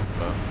anyway,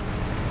 but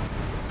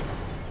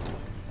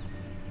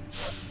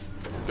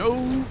go.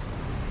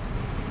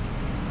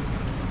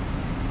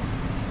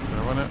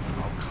 Gonna run it.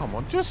 Oh come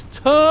on, just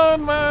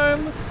turn,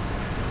 man.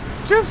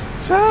 Just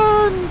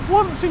turn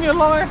once in your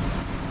life.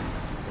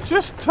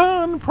 Just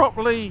turn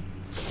properly.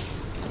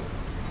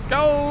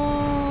 Go.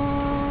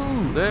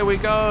 There we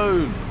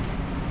go.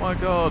 My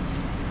God.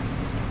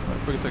 Right,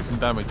 probably take some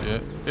damage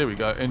here. Here we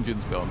go.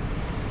 Engine's gone.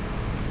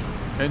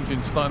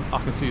 Engine's starting.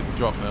 I can see the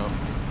drop now.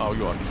 Oh,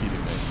 you are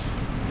kidding me.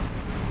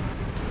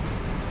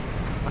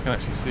 I can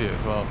actually see it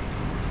as well.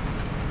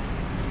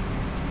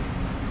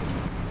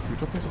 Can we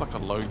drop into like a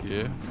low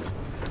gear?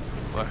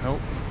 Will that help?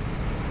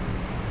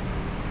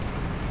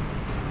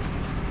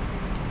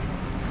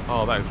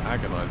 Oh, that is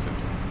agonizing.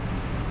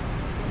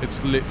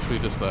 It's literally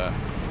just there.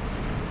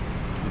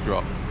 The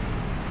drop.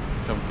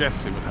 Which I'm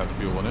guessing would have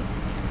fuel on it.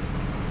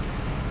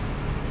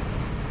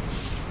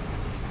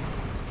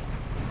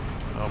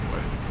 Oh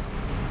boy.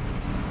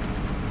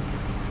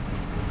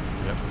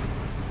 Yep.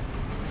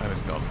 And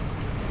it's gone.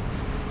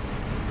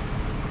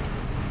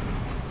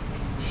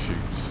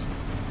 Shoot.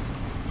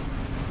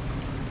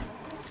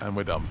 And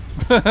we're done.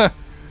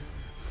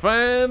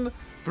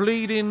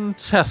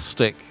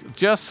 Fan-bleeding-tastic.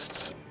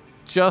 Just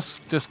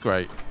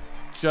great.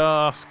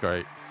 Just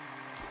great.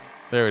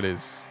 There it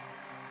is.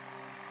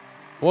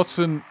 What's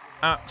an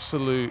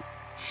absolute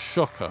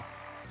shocker.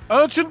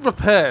 Urgent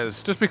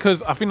repairs, just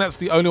because I think that's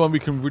the only one we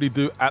can really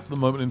do at the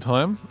moment in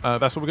time.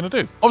 That's what we're going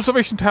to do.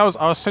 Observation towers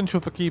are essential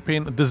for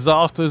keeping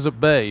disasters at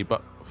bay,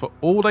 but for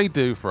all they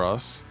do for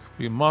us,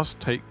 we must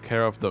take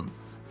care of them.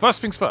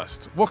 First things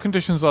first, what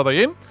conditions are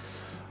they in?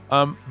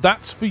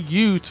 That's for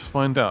you to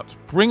find out.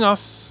 Bring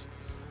us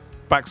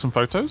back some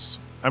photos,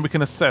 and we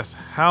can assess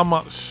how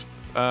much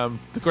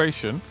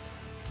degradation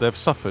they've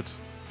suffered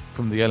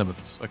from the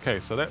elements. Okay,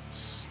 so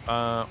let's...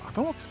 I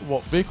don't know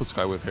what vehicle to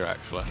go with here,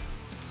 actually.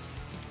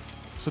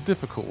 It's a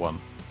difficult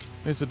one.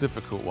 It's a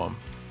difficult one.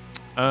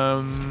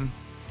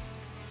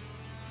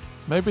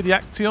 Maybe the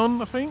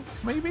Action, I think?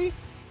 Maybe?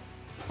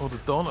 Or the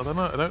Don? I don't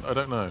know. I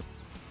don't know.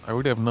 I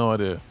really have no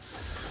idea.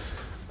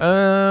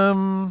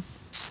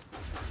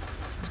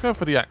 Let's go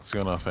for the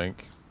Action, I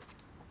think.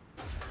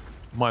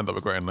 Might end up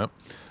regretting that.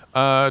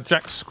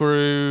 Jack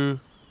screw,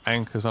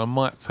 anchors. I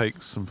might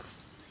take some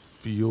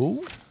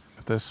fuel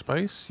if there's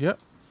space. Yep.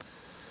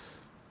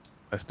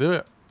 Let's do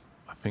it.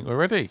 I think we're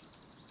ready.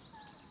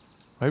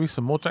 Maybe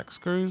some more jack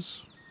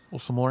screws or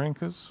some more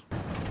anchors.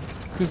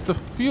 Because the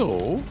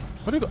fuel,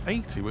 we've only got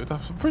 80. I'm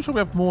pretty sure we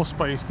have more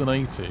space than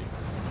 80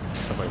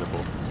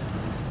 available.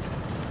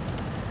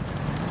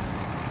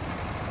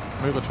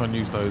 Maybe I'll try and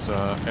use those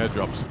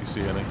airdrops if you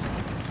see any.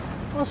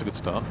 Well, that's a good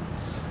start.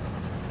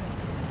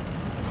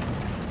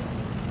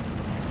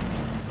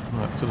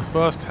 Right, so the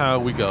first tower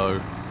we go.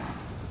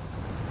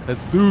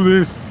 Let's do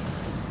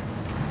this.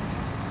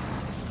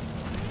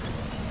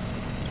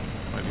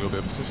 Might need a little bit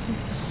of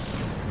assistance.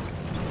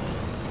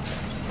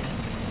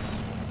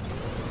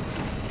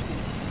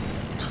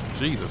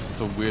 Jesus, it's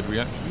a weird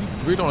reaction. You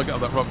really don't want to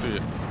get up that rock, do you?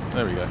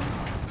 There we go.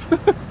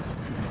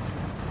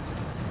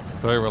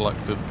 Very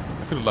reluctant.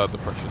 I could have lowered the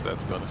pressures there,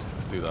 to be honest.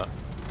 Let's do that.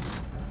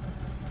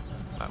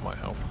 That might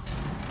help.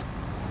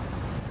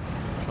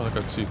 Trying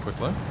to go too quick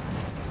though.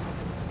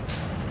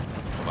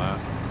 Look at that.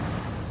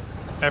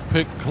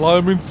 Epic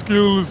climbing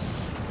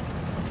skills.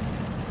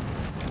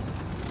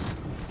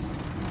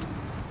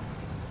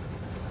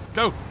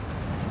 Go.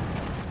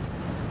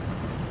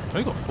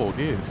 Only got 4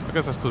 gears. I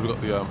guess that's because we've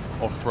got the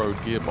off-road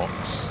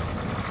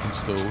gearbox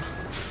installed.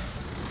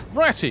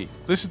 Righty,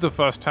 this is the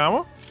first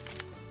tower.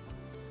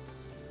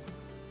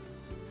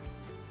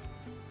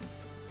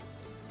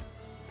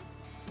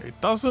 It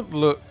doesn't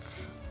look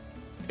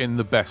in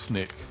the best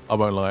nick, I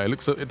won't lie.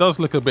 It does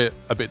look a bit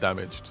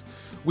damaged.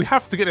 We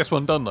have to get this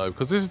one done though,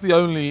 because this is the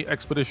only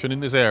expedition in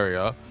this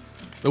area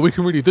that we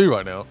can really do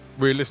right now,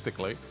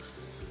 realistically.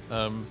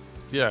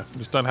 Yeah, we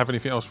just don't have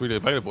anything else really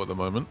available at the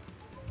moment.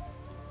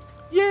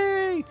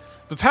 Yay!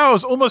 The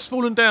tower's almost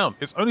fallen down.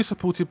 It's only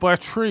supported by a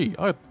tree.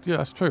 Oh, yeah,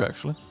 that's true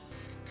actually.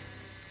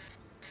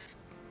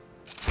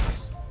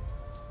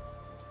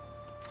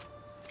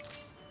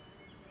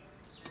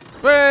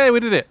 Hey, we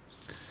did it!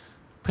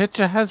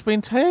 Picture has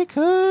been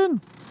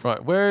taken!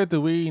 Right, where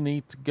do we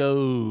need to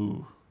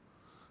go?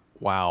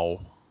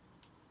 Wow.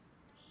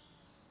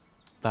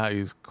 That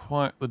is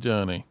quite the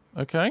journey.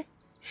 Okay,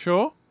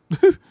 sure.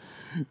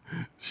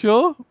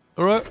 Sure,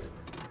 alright.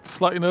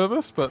 Slightly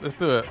nervous, but let's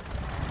do it.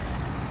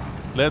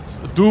 Let's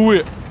do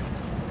it!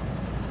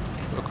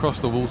 So across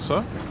the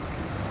water.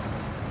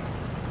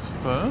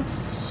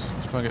 First,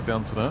 let's try and get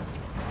down to that.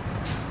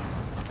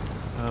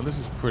 This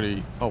is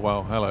pretty... Oh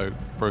wow, hello,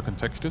 broken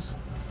textures.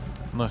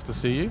 Nice to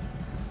see you.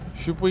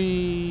 Should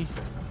we...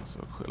 Let's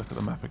have a quick look at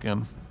the map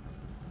again.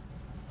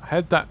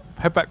 Head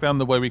back down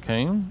the way we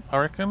came, I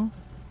reckon.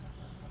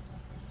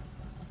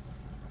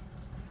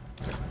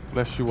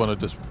 Unless you want to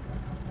just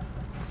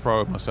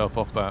throw myself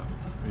off that.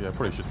 Yeah, I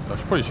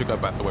probably should go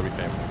back the way we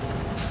came.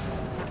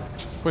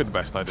 Probably the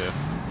best idea.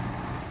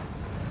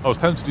 I was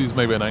tempted to use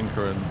maybe an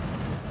anchor and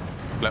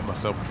let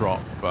myself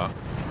drop, but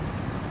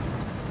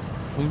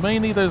we may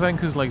need those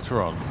anchors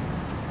later on.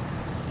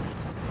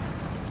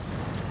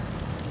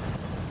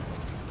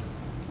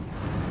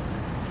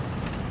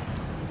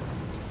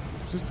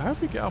 Just how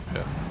do we get up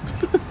here?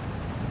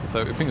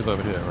 So I think it's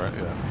over here, right?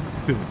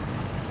 Yeah.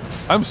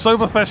 I'm so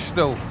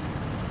professional.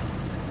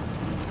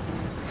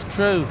 It's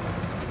true.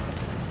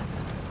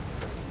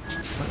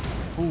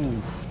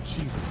 Ooh,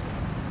 Jesus.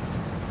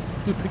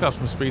 I do pick up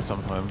some speed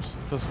sometimes.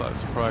 It does like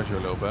surprise you a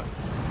little bit.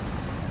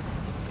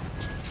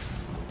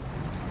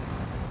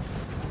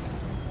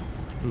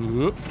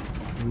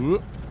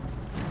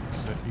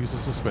 So use the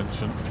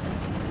suspension.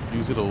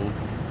 Use it all.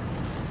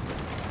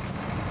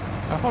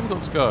 How far have we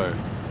got to go?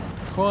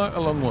 Quite a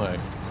long way.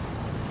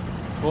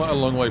 Quite a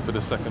long way for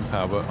the second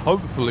tower, but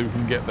hopefully we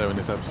can get there in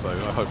this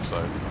episode. I hope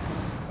so.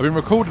 I've been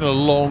recording a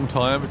long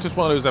time. It's just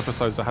one of those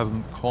episodes that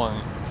hasn't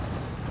quite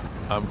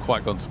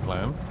gone to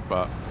plan,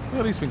 but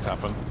yeah, these things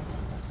happen.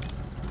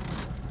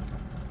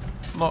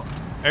 Not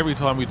every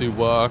time we do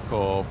work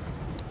or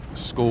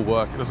school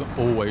work, it doesn't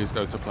always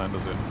go to plan,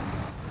 does it?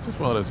 It's just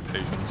one of those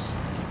occasions.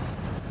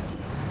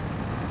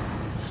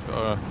 Just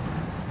gotta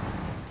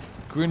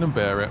grin and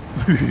bear it.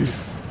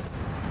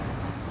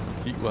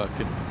 Keep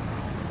working.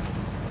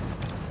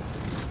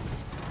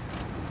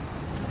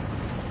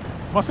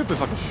 Must have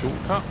there's like a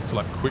shortcut to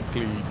like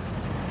quickly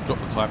drop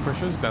the tire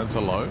pressures down to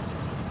low,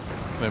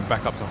 then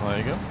back up to high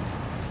again.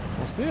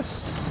 What's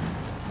this?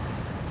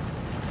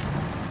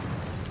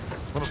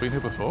 Have I not been here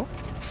before?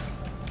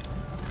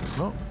 It's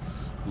not.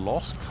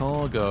 Lost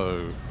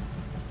cargo.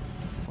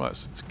 Right,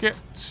 so to get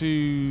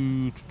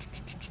to...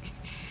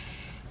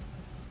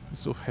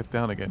 Let's sort of head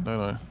down again, don't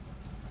I?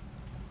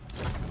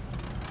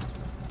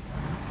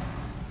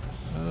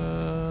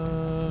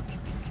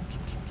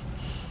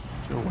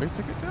 Is there a way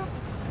to get down?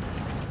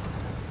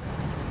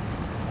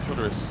 I'm sure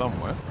there is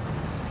somewhere.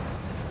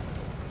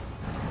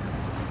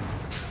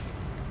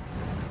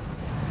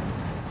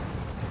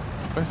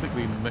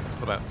 Basically next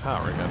to that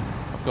tower again.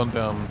 I've gone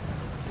down...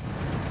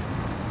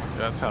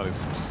 Yeah, that tower is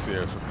some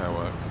serious repair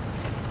work.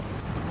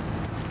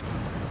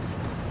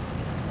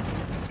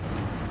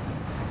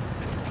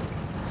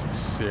 Some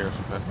serious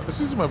repair work. This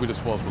is where we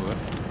just was, wasn't it?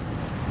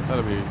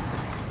 That'll be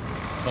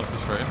kind of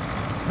frustrating. I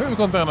think we've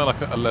gone down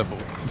like a level.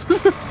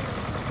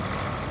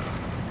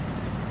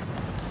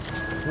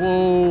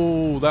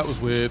 Whoa, that was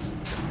weird.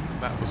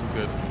 That wasn't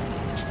good.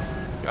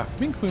 Yeah, I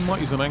think we might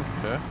use an anchor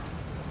here.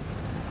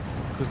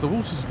 Because the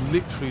water's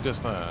literally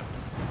just there.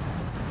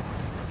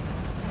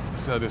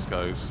 Let's see how this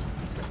goes.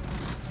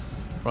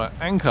 Right,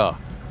 anchor.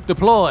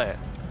 Deploy.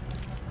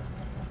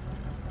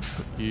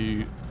 Put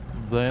you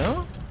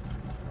there.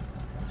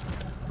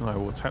 And I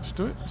will attach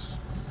to it.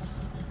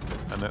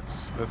 And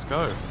let's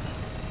go.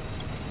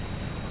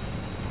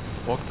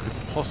 What could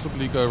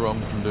possibly go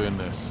wrong from doing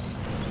this?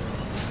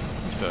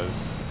 He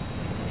says.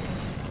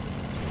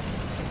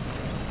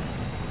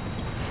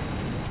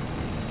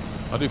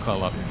 I do kind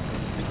of like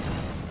this.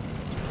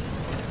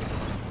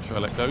 Should I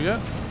let go yet?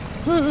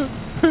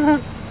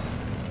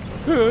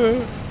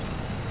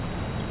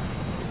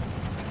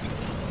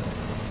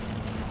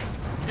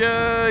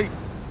 Yay!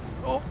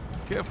 Oh,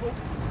 careful.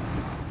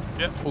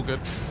 Yep, all good.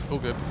 All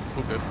good.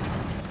 All good.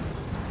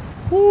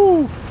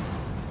 Woo!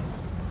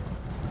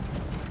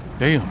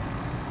 Damn.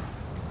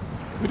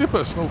 We did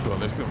put a snorkel on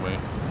this, didn't we?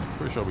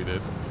 Pretty sure we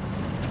did.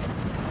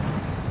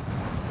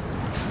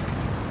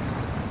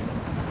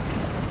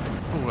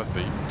 Oh, that's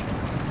deep.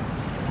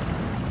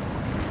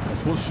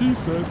 That's what she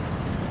said.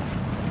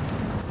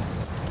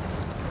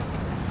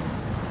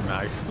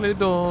 Nicely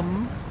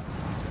done.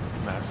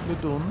 Nicely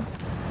done.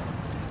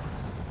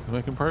 We're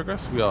making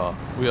progress? We are.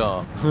 We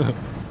are.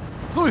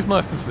 It's always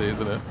nice to see,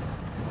 isn't it?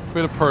 A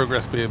bit of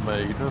progress being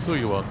made. That's all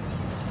you want.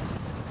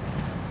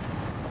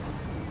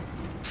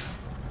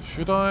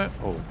 Should I?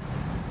 Oh.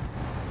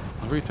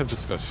 I'm really tempted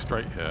to go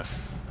straight here.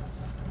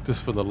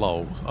 Just for the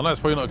lulz. I know it's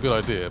probably not a good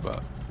idea,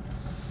 but...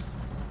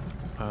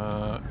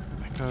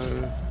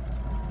 Echo...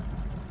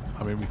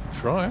 I mean, we can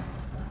try.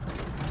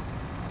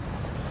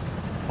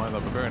 Might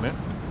not be bearing it.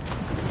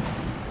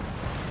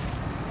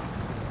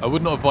 I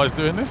would not advise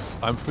doing this.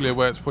 I'm fully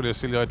aware it's probably a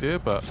silly idea,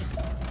 but...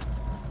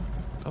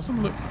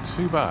 doesn't look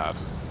too bad.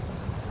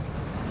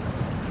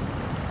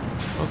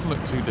 Doesn't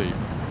look too deep.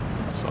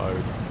 So...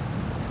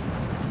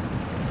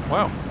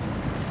 wow.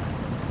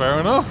 Fair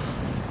enough.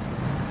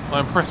 I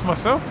impressed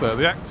myself there.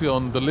 The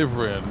Action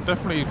delivering,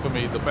 definitely for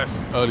me the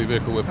best early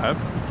vehicle we've had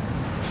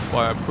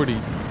by a pretty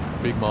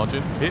big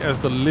margin. It has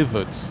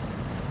delivered.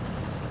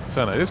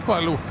 So no, it's quite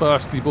a little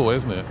bursty boy,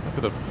 isn't it? Look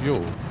at the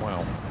fuel.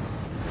 Wow.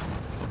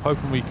 I'm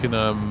hoping we can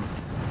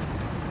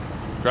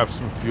grab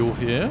some fuel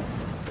here.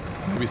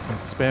 Maybe some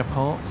spare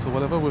parts or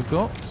whatever we've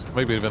got.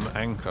 Maybe even an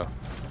anchor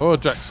or a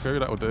jack screw.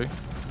 That will do.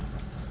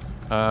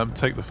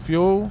 Take the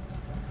fuel.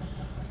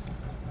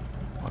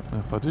 Right,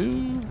 if I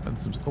do, and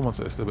some almost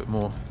a little bit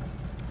more.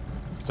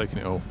 Taking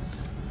it all.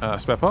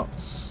 Spare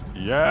parts.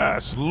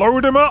 Yes,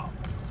 load him up.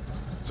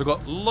 So I've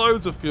got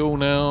loads of fuel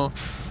now.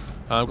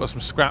 I've got some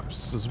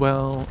scraps as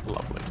well.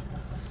 Lovely.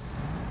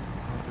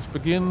 Let's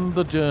begin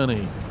the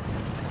journey.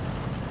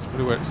 It's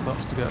probably where it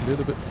starts to get a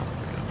little bit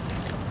tough again.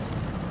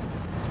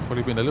 It's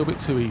probably been a little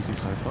bit too easy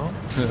so far.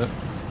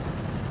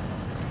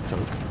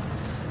 Joke.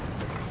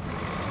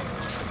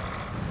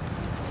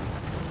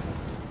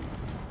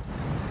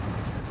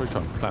 Probably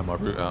try and plan my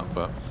route out,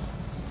 but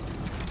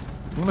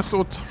I'm gonna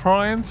sort of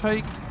try and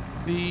take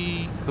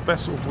the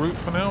best sort of route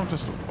for now,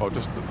 just the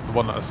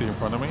one that I see in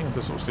front of me, and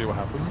just sort of see what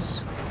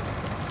happens.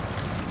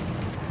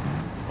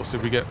 Obviously,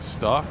 if we get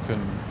stuck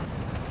and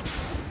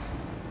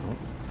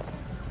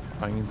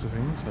bang into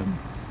things, then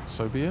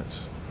so be it.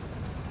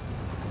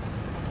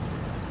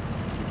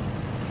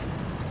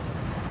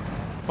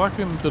 If I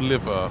can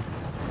deliver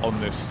on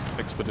this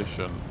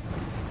expedition,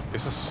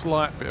 it's a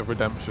slight bit of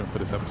redemption for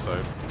this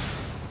episode.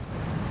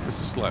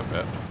 Just a slight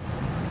bit.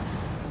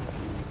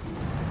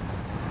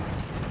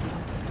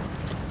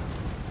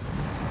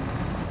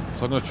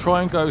 So I'm going to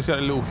try and go, see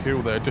that little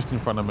hill there just in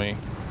front of me,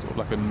 sort of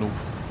like a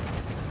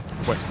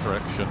north-west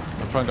direction.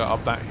 I'll try and go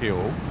up that hill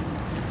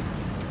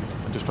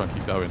and just try and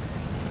keep going.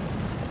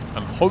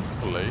 And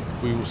hopefully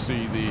we will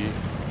see the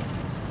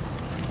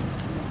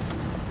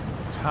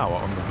tower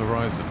on the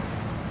horizon.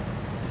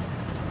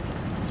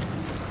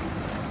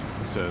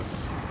 It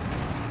says...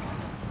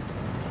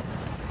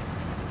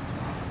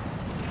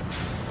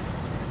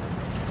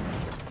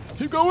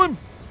 keep going!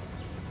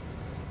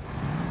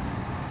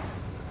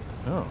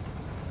 Oh.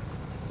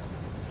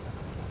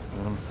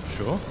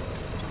 Sure.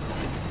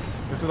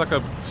 This is like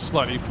a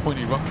slightly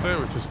pointy rock there,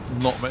 which is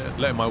not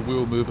letting my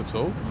wheel move at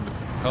all.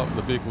 And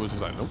the vehicle was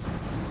just like, nope.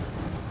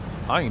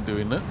 I ain't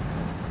doing that.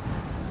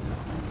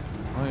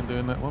 I ain't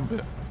doing that one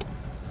bit.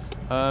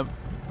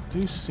 Do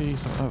you see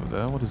something over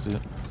there? What is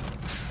it?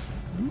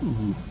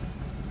 Ooh.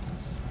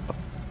 A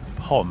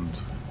pond.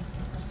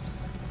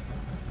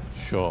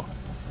 Sure.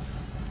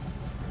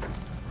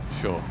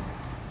 Sure.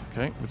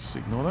 Okay, we'll just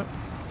ignore that.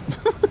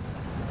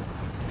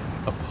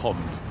 A pond.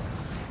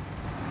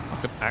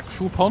 Like an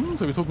actual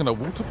pond? Are we talking a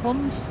water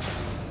pond?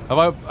 Have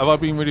I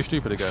been really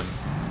stupid again?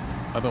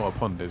 I don't know what a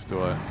pond is,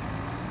 do I?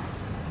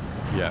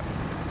 Yeah.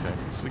 Okay,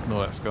 just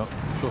ignore that, Scott.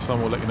 I'm sure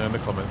someone will let you know in the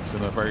comments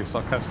in a very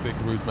sarcastic,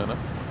 rude manner.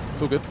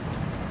 It's all good.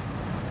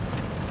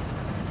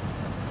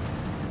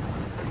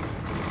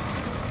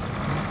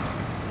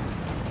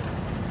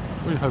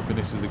 Really hoping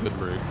this is a good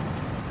route.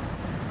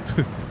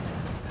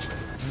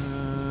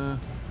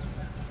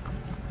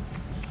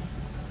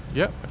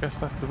 Yep, I guess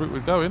that's the route we're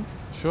going.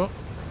 Sure.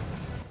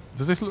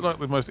 Does this look like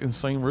the most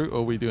insane route, or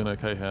are we doing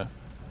okay here?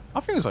 I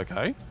think it's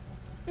okay.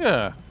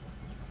 Yeah.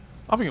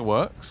 I think it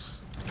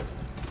works.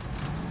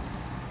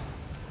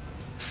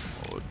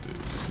 What we'll do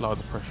is lower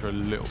the pressure a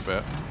little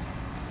bit.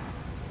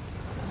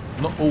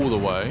 Not all the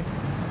way,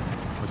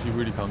 because you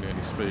really can't get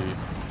any speed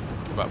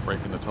without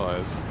breaking the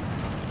tyres.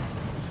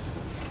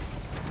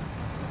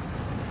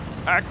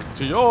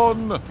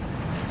 Action!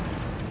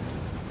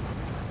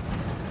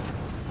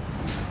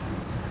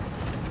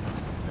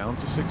 Down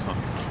to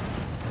 600.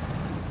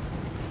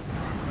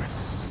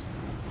 Progress.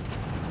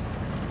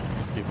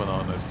 Let's keep an eye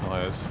on those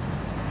tyres.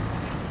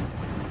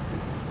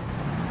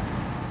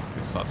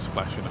 It starts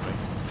flashing at me.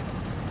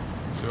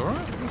 Is it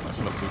alright? It's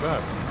actually not too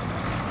bad.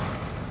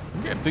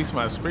 I'm getting a decent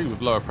amount of speed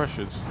with lower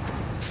pressures.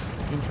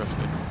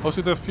 Interesting.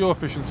 Also, the fuel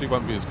efficiency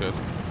won't be as good.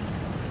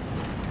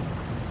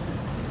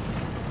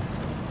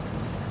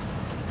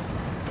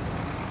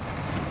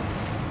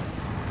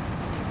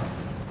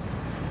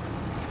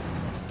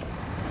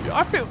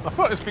 I feel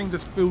like this game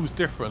just feels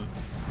different.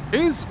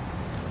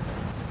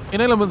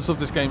 in elements of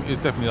this game, is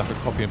definitely like a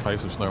copy and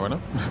paste of SnowRunner.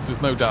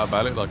 There's no doubt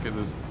about it. Like,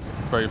 there's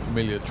very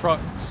familiar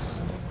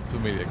trucks,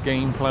 familiar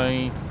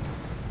gameplay,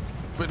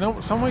 but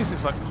in some ways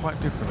it's like quite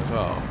different as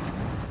well.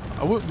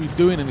 I wouldn't be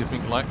doing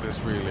anything like this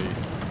really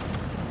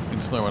in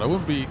SnowRunner. I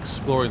wouldn't be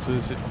exploring to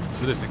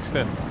this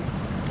extent.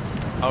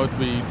 I would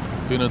be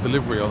doing a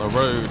delivery on a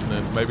road and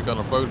then maybe going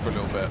off road for a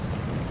little bit.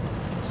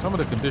 Some of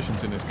the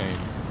conditions in this game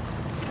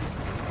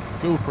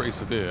feel pretty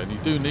severe, and you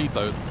do need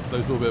those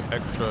little bit of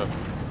extra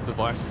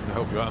devices to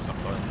help you out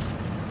sometimes.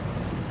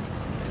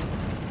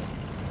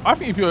 I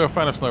think if you're a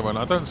fan of SnowRunner,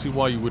 I don't see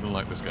why you wouldn't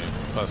like this game,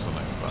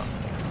 personally, but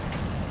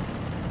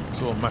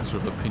it's all a matter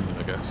of opinion,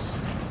 I guess.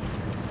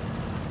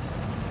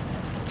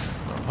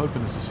 I'm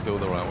hoping this is still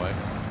the right way.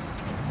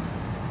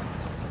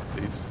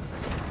 Please.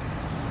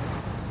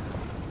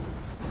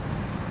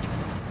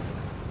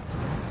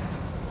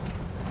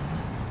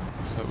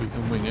 So we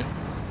can wing it.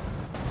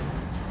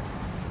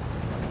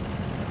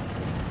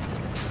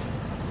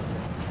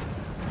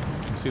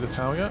 Can you see the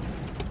tower yet?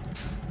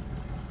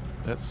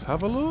 Let's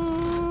have a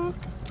look.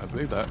 I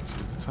believe that is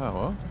the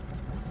tower.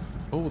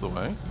 All the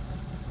way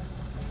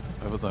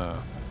over there.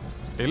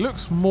 It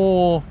looks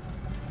more...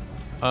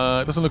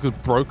 it doesn't look as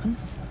broken.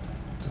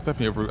 There's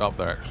definitely a route up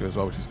there actually as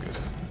well, which is good.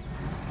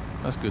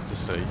 That's good to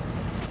see.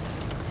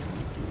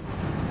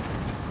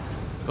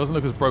 Doesn't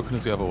look as broken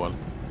as the other one.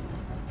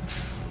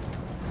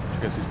 I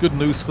guess it's good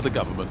news for the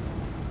government.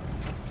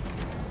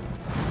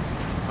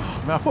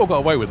 Oh, man, I thought I got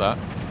away with that.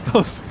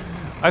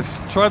 I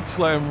tried to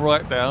slow him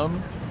right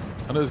down.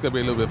 I know there's going to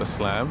be a little bit of a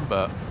slam,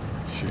 but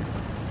shoot.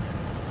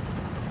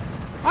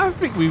 I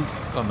think we've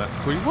done that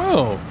pretty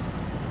well.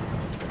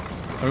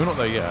 Oh, we're not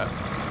there yet.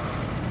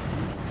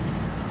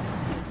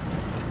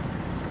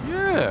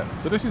 Yeah.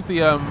 So this is the,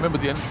 remember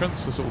the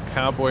entrance, the sort of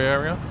cowboy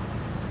area?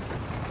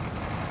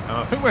 And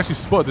I think we actually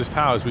spotted this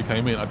tower as we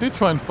came in. I did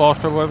try and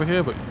fast travel over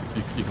here, but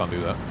you can't do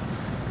that.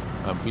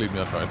 Believe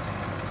me, I tried.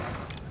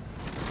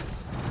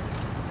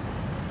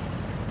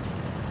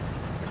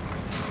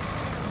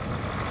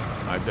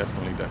 I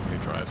definitely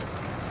tried.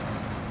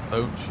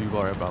 Don't you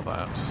worry about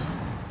that.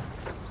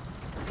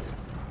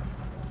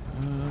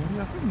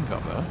 Yeah, I think we can go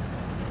up there.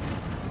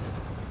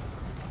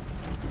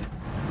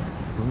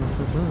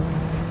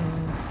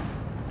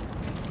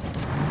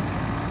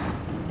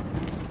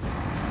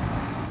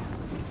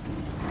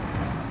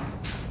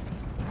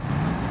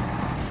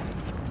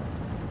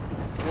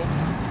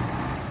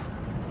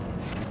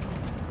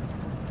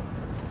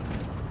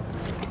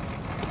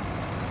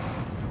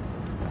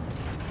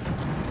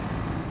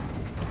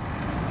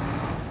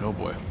 Oh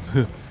boy,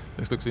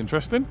 this looks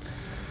interesting.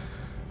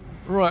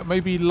 Right,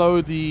 maybe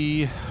lower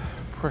the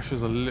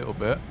pressures a little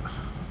bit.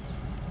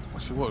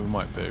 Actually, what we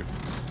might do,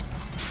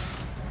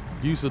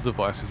 use the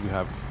devices we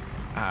have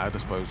at our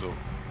disposal.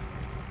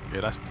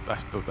 Yeah,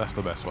 that's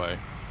the best way.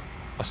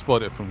 I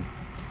spotted it from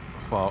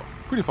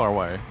pretty far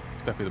away.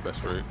 It's definitely the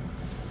best route.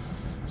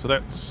 So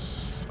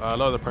let's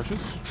lower the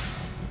pressures.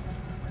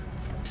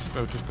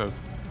 Just go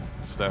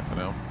there for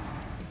now.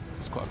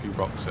 There's quite a few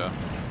rocks here.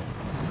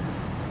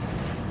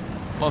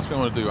 Last thing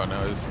I want to do right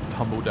now is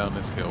tumble down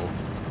this hill.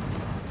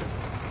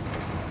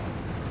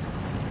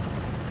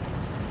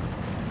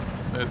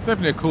 It's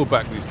definitely a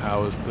callback, these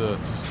towers, to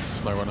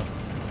SnowRunner.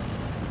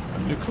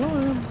 And you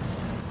climb.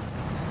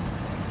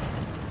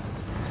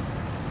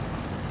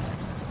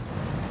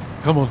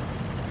 Come on.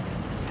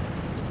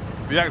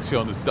 The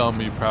Axion has done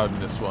me proud in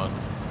this one.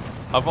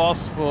 I've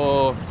asked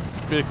for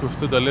vehicles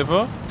to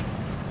deliver,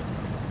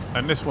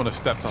 and this one has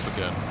stepped up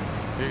again.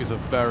 It is a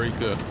very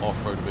good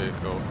off-road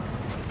vehicle.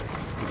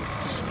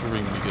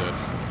 Extremely good.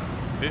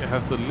 It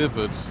has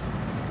delivered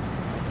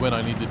when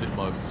I needed it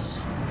most.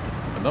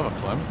 Another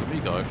climb, look at me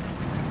go.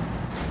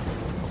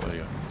 Oh, there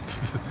you go.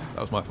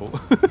 That was my fault.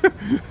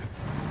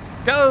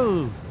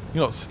 Go!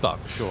 You're not stuck,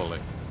 surely.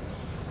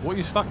 What are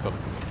you stuck on?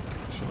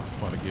 Should I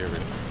find a gear in?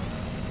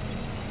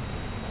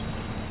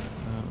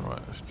 And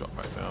right, let's drop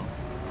back down.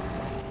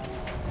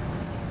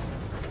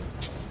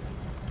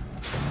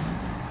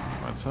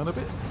 Try and turn a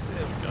bit.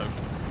 There we go.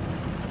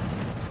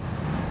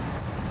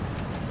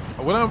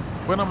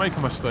 When I make a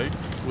mistake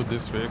with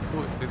this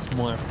vehicle, it's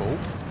my fault.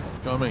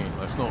 Do you know what I mean?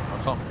 It's not.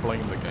 I can't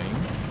blame the game.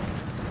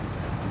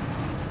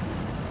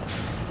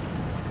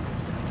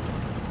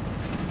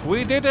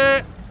 We did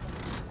it!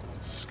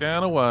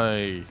 Scan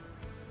away.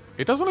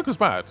 It doesn't look as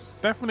bad.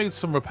 Definitely needs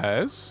some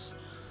repairs.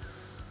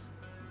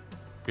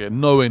 Yeah,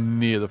 nowhere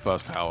near the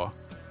first tower.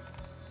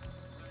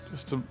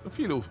 Just a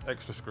few little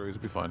extra screws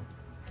will be fine.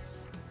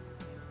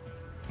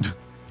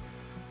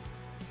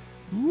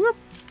 Whoop!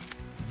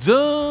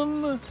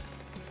 Done!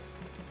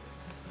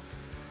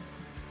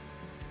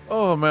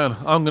 Oh man,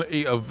 I'm going to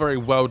eat a very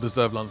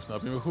well-deserved lunch now.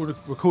 I've been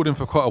recording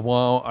for quite a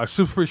while. I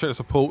super appreciate the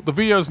support. The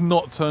video's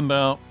not turned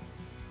out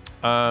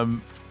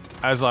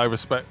as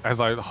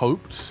I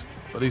hoped,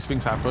 but these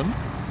things happen.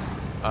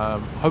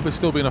 Hope it's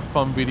still been a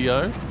fun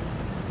video.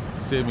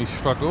 Seeing me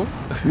struggle.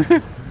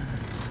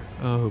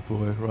 Oh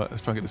boy, right,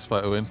 let's try and get this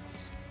photo in.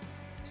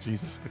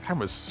 Jesus, the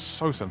camera's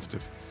so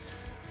sensitive.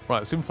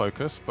 Right, it's in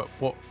focus, but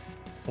what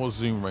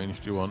zoom range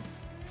do you want?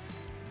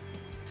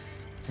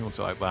 You want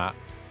it like that.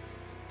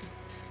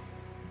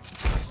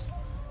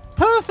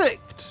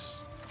 Perfect!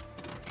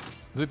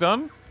 Is it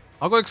done?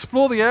 I've got to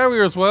explore the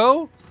area as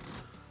well.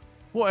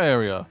 What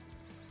area?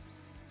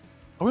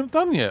 Are we not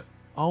done yet?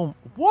 Oh,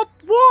 what?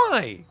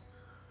 Why?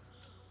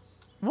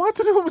 Why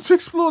did he want me to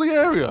explore the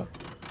area?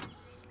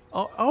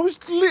 I was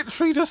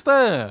literally just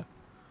there.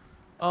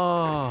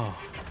 Oh,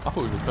 I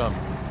thought we was done.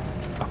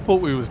 I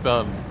thought we was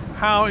done.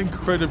 How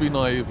incredibly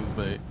naive of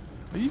me.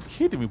 Are you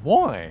kidding me?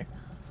 Why?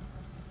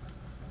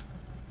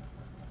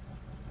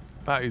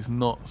 That is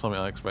not something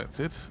I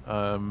expected.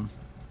 Wow.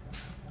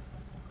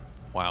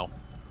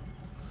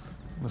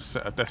 Let's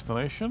set a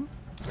destination.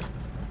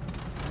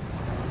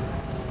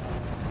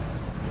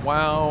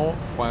 Wow,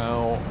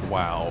 wow,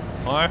 wow.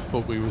 I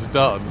thought we was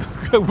done.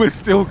 We're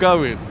still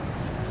going.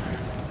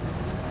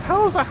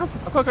 How does that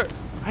happen? I've got to go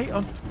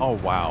 800. Oh,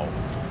 wow.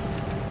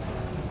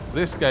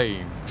 This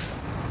game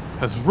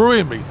has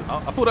ruined me.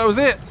 I thought that was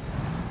it.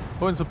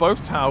 I went to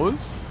both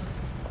towers.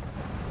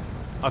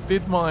 I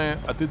did my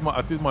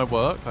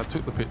work. I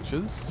took the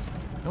pictures.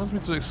 He wants me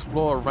to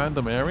explore a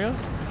random area.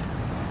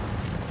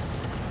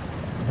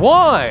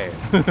 Why?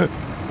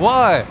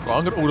 Why? Well,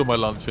 I'm going to order my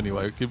lunch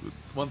anyway. Give it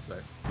 1 sec.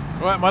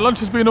 Right, my lunch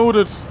has been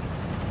ordered.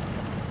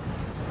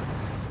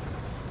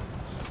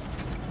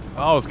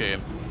 I was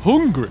getting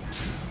hungry.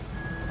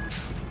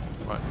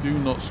 Right, do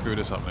not screw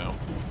this up now.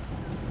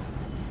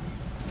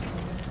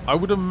 I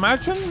would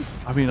imagine,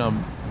 I mean,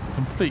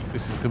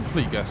 this is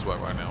complete guesswork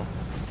right now.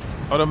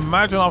 I would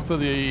imagine after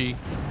the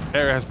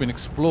area has been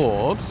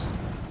explored,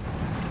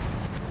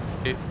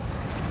 it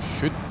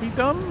should be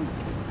done?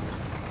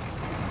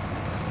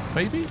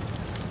 Maybe?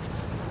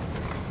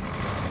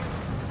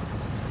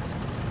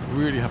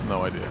 Really have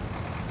no idea.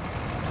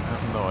 I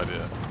have no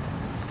idea.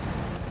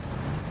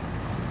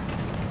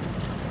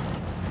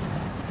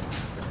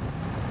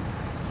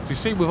 So you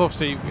see, we've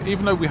obviously,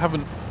 even though we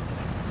haven't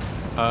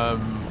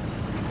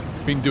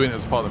been doing it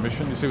as part of the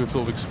mission, you see we've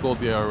sort of explored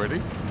the area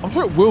already. I'm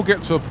sure it will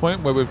get to a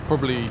point where we've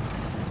probably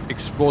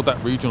explored that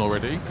region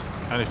already,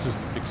 and it's just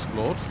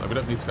explored. Like, we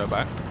don't need to go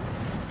back.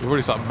 We've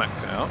already sort of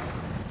mapped it out.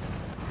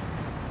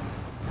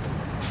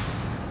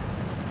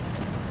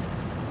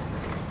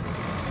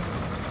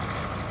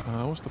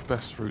 What's the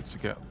best route to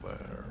get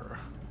there?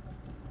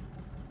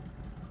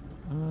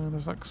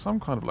 There's like some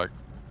kind of like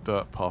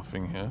dirt path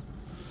thing here.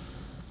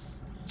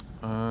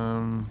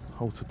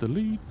 Hold to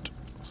delete.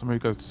 So maybe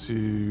go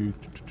to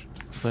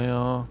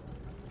there.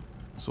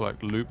 So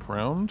like loop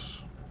round.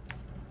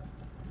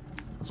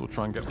 So we'll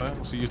try and get there.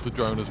 So use the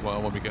drone as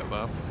well when we get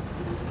there.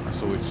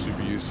 That's always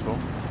super useful.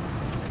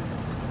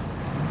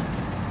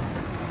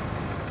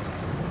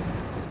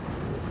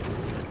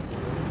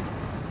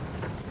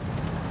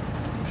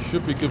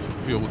 Should be good for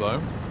fuel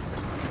though.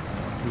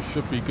 We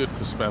should be good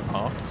for spare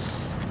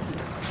parts.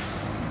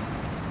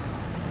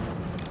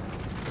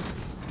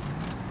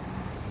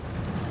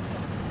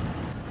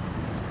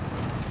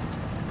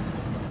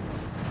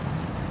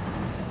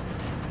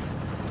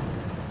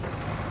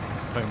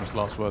 Famous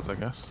last words, I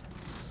guess.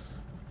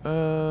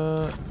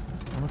 I'm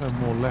gonna go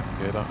more left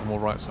here, more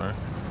right, sorry.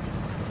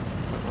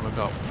 I don't want to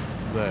go up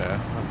there.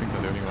 I think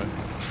I do anyway.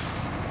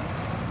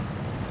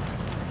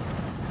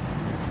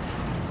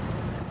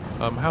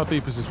 How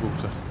deep is this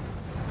water?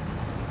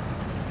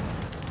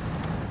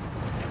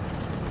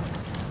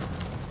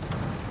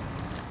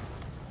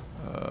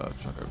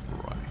 Try to go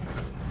right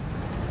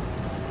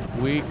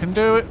here. We can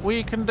do it,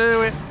 we can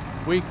do it,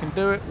 we can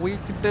do it, we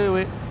can do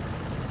it.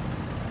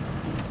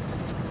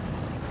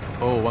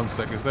 Oh, 1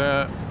 sec, is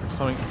there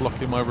something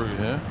blocking my route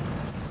here?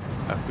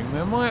 I think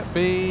there might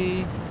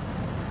be.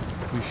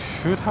 We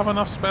should have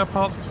enough spare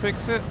parts to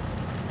fix it.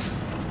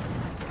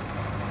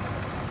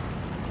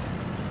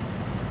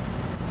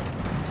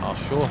 I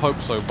sure hope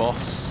so,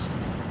 boss.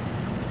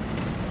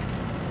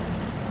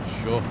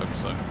 I sure hope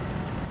so.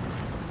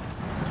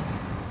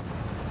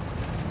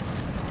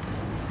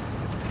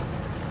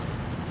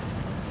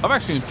 I've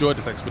actually enjoyed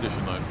this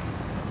expedition though.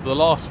 The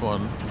last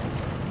one,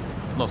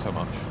 not so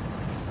much.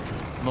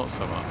 Not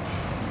so much.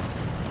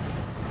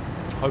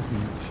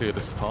 Hoping to clear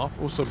this path.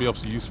 Also be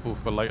obviously useful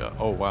for later.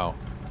 Oh wow.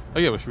 Oh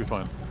yeah, we should be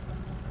fine.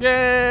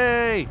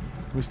 Yay!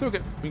 Can we still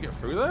get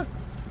through there?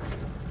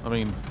 I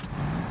mean,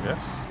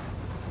 yes.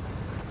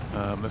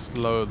 Let's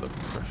lower the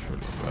pressure a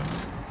little bit.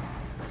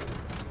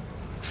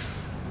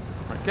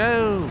 Right,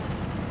 go!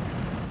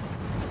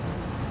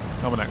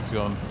 Come on,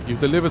 Axion. You've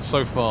delivered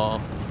so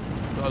far.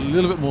 Got a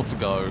little bit more to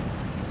go.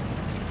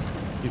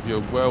 Give you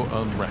a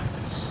well-earned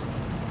rest.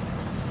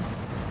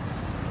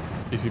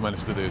 If you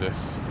manage to do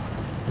this.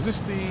 Is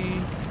this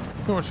the...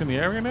 pretty much in the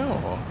area now,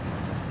 or...?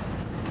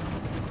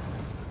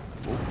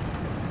 Oh.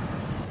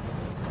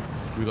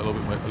 We've got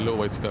a little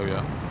way to go,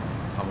 yeah.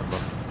 I can't remember.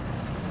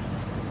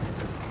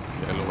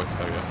 Yeah, a little way to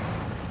go, yeah.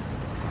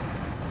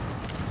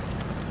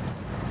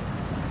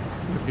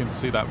 Looking to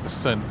see that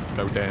percent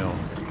go down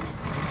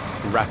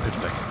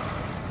rapidly.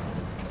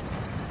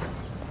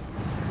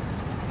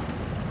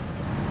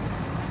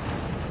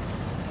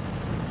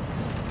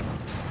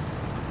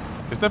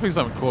 There's definitely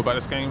something cool about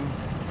this game.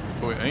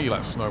 or any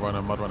like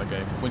SnowRunner, MudRunner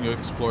game, when you're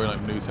exploring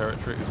like new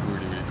territory, it's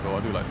really, really cool. I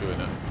do like doing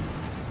it.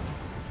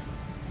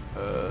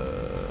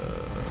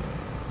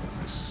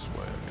 This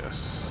way, I guess.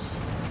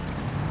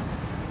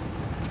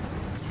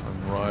 Let's try and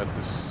ride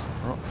this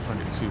rock. Try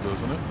and get 2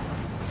 wheels on it.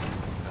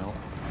 Ow.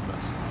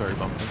 That's very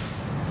bumpy.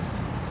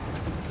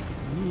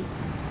 Ooh.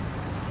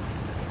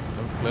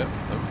 Don't flip,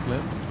 don't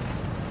flip.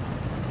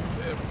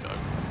 There we go.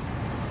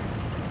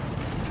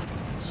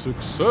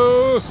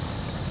 Success!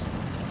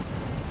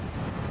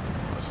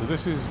 So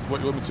this is what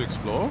you want me to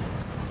explore?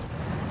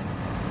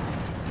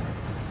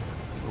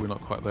 We're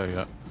not quite there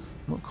yet.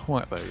 Not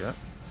quite there yet.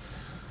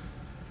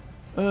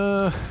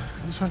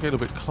 Just try and get a little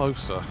bit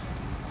closer.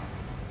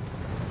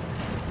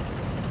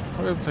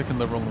 Probably have taken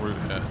the wrong route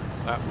here.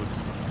 That would...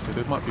 So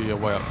there might be a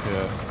way up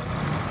here.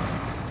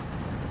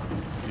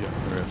 Yeah,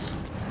 there is.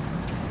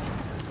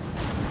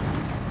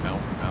 Ow,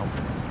 ow.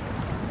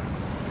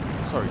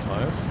 Sorry,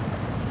 tyres.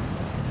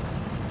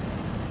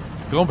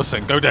 Go on,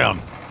 percent, go down.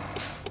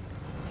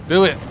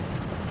 Do it.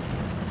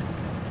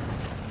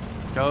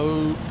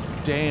 Go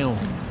down.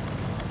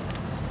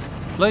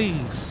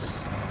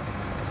 Please.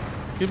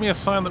 Give me a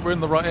sign that we're in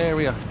the right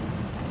area.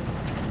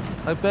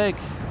 I beg.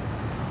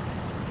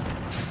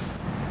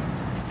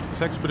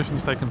 This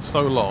expedition's taken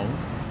so long.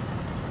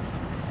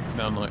 It's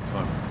now night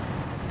time.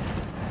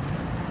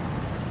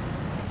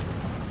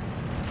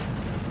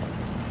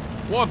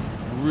 What I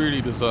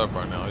really deserve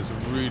right now is a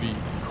really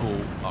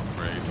cool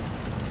upgrade.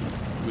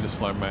 We just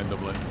fly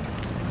randomly.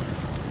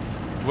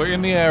 We're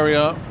in the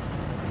area.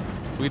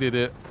 We did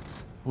it.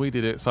 We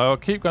did it. So I'll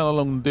keep going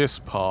along this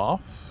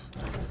path.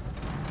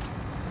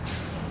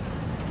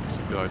 That's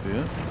a good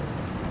idea.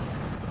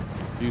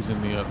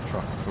 Using the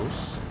truck, of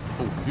course.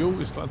 Oh,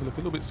 fuel is starting to look a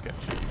little bit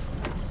sketchy.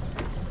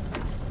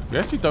 We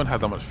actually don't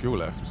have that much fuel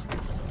left.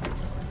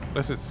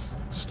 Unless it's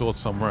stored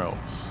somewhere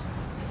else.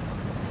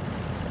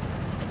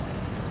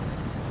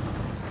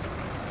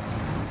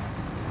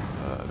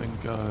 Then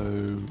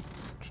go...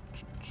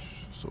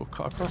 Sort of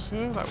cut across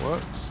here. That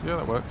works. Yeah,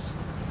 that works.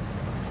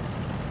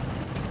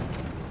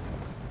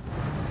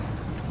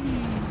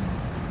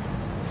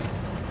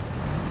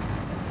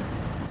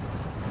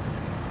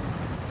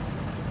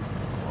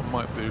 What I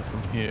might do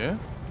from here,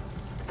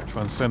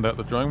 try and send out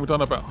the drone. We've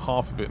done about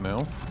half of it now.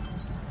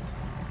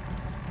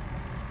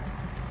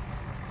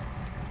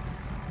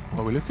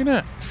 What are we looking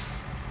at?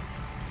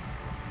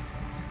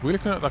 We're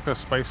looking at like a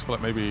space for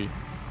like maybe...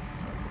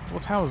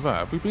 What tower is that?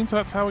 Have we been to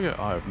that tower yet?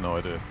 I have no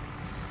idea.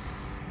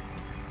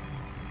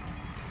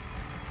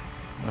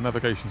 My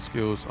navigation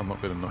skills are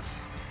not good enough.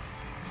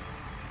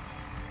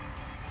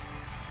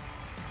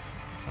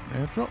 Is that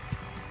an airdrop?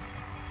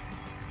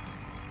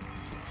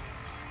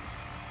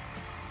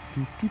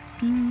 Doo, doo,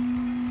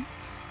 doo.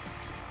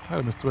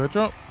 Hello, Mr.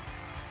 Airdrop.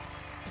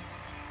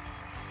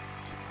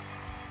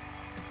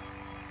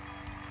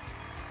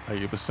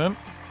 %.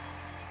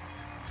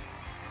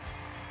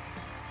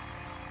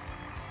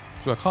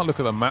 So I can't look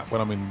at the map when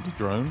I'm in the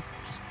drone,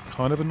 which is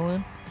kind of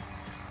annoying.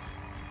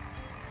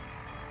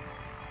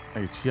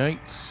 88,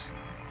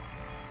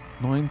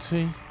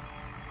 90,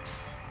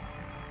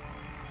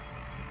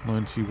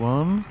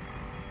 91.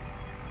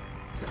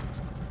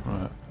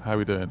 Right, how are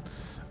we doing?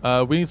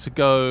 We need to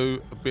go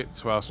a bit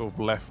to our sort of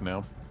left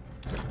now.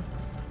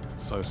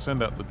 So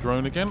send out the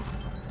drone again.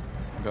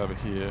 Go over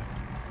here.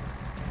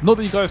 Not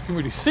that you guys can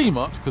really see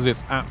much because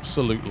it's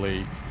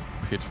absolutely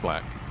pitch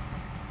black.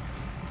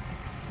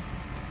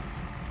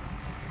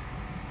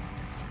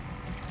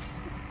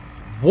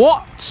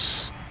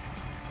 What?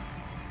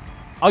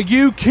 Are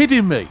you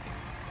kidding me?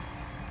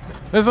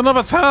 There's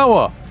another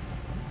tower.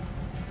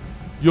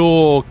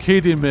 You're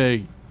kidding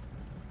me.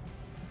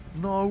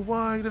 No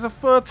way. There's a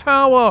 3rd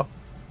tower.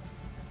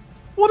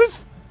 What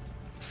is...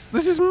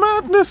 This is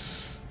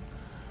madness.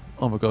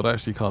 Oh my god, I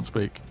actually can't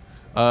speak.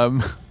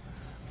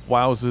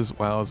 Wowzers,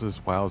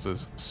 wowzers,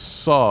 wowzers.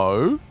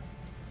 So,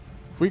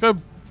 if we go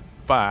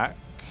back,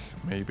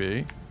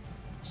 maybe,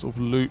 sort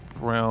of loop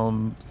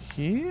round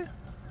here,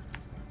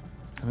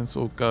 and then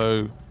sort of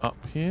go up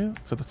here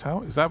to the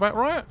tower. Is that about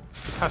right?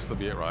 This has to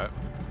be it, right?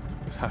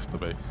 This has to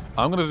be.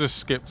 I'm going to just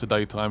skip to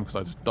daytime because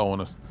I just don't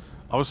want to...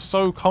 I was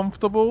so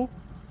comfortable.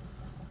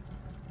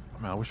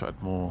 I mean, I wish I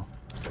had more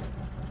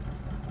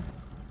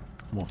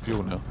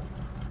fuel now.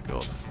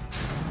 God.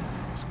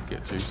 Let's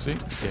get juicy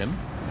again.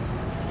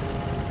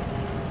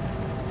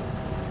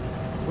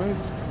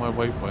 Where's my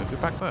waypoint? Is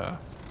it back there?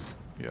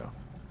 Yeah.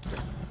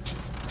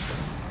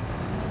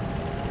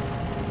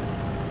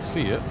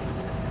 See it.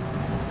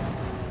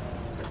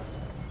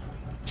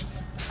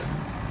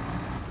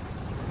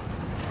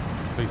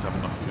 Please have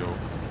enough fuel.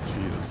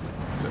 Jesus.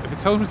 So if it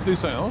tells me to do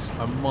something else,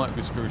 I might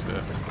be screwed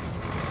here.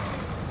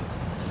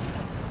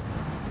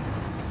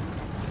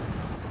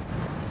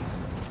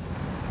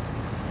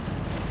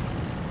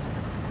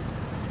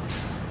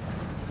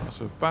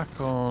 So back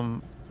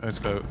on... Let's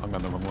go. I'm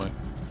going the wrong way.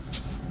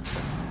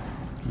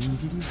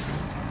 Let's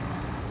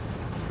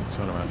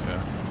turn around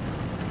here.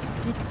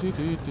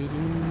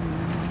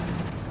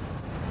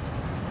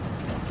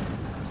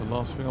 That's the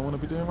last thing I want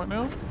to be doing right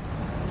now.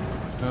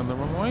 It's going the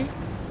wrong way.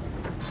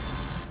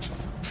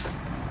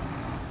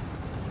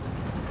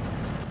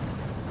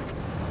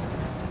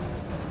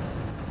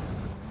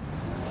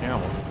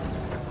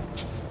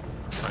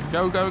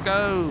 Go, go,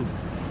 go!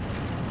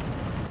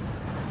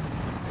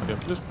 Okay,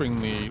 just bring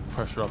the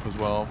pressure up as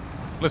well.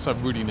 Unless I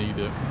really need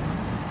it.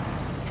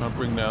 Try and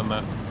bring down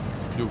that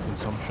fuel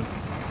consumption.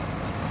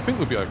 I think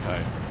we'll be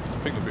okay. I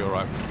think we'll be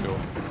alright with fuel.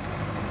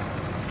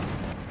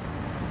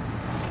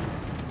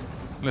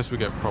 Unless we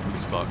get properly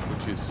stuck,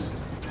 which is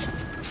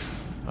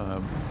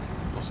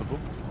possible.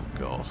 Oh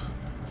god.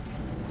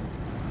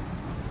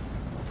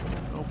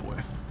 Oh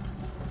boy.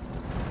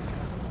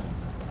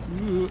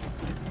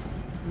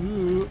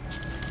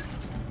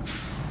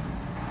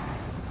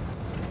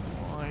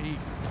 Why?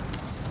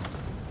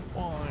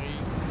 Why?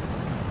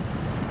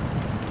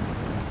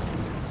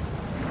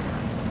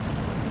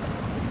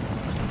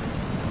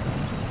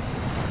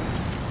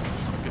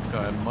 Get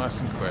going nice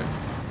and quick.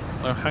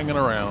 No hanging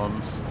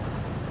around,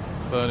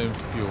 burning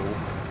fuel.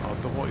 Oh,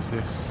 what is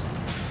this?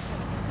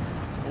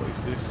 What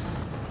is this?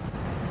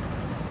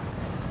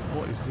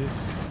 What is this?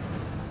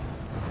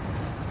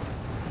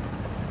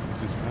 Is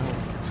this hell?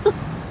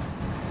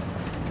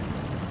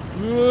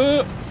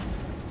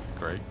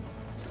 Great.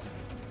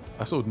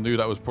 I sort of knew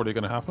that was probably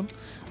going to happen.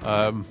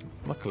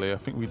 Luckily, I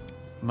think we...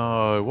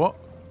 No, what?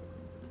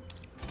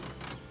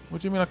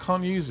 What do you mean I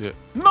can't use it?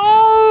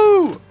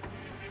 No!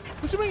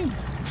 What do you mean?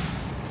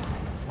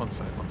 One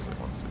sec.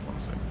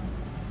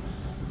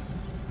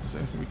 Is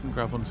there anything we can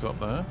grab onto up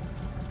there?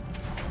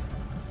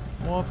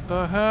 What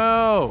the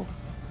hell?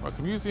 Right,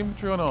 can we use the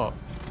infantry or not?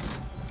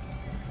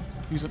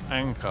 Use an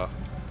anchor.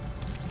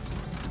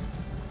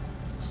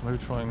 So maybe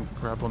try and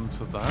grab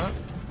onto that.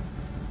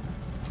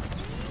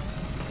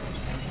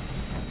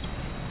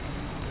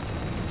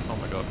 Oh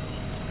my god.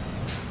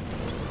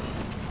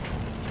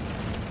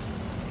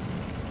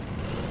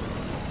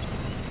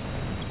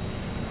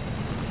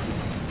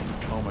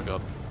 Oh my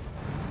god.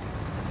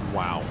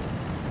 Wow.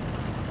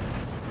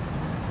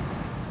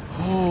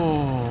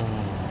 Oh.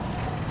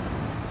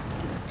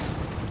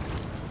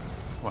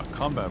 Right,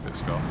 calm down a bit,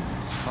 Scott.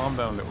 Just calm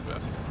down a little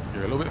bit.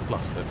 You're a little bit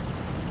flustered.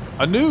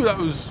 I knew that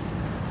was...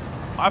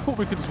 I thought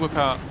we could just whip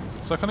out...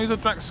 So can I use a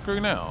drag screw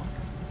now?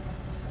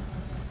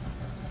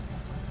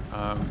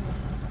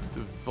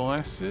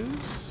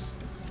 Devices...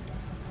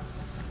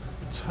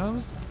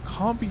 Returns...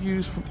 Can't be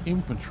used from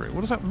infantry.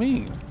 What does that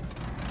mean?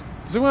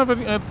 Does anyone have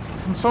any...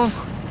 can someone...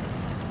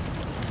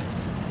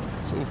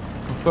 sort of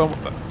confirm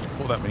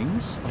what that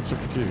means? I'm so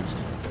confused.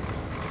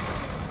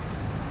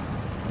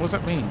 What does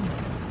that mean?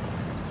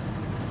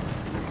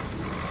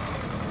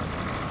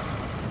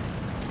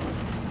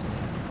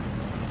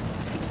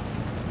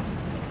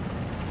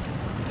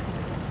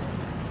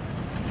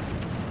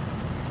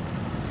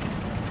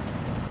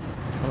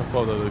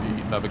 Follow the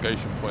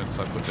navigation points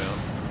I put down.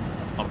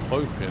 I'm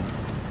hoping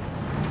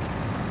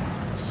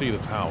to see the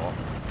tower.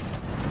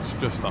 It's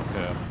just up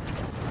here.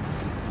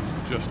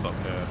 It's just up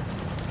here.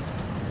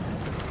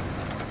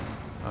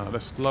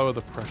 Let's lower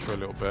the pressure a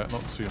little bit,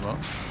 not too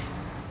much.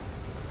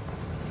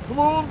 Come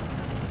on!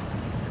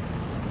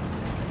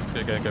 Just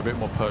to get a bit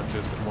more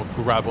purchase, a bit more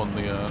grab on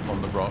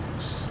the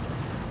rocks.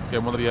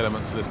 Again, one of the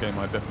elements of this game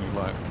I definitely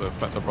like, the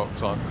fact that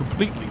rocks aren't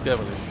completely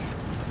devilish.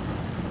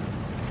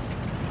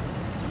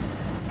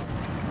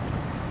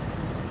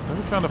 We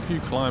found a few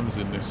climbs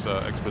in this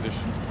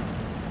expedition.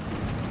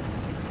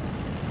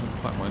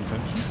 Not quite my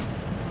intention.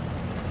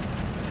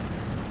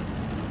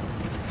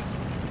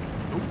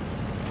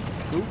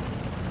 Ooh.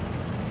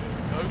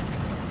 There we go.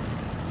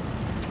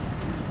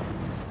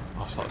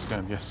 I'll start the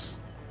scan, yes.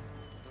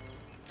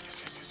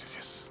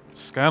 Yes.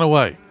 Scan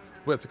away.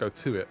 We have to go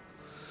to it.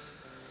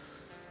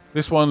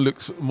 This one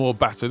looks more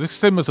battered. It's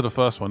similar to the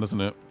first one,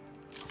 isn't it?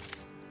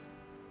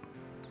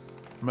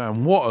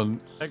 Man, what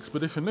an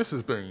expedition this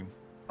has been.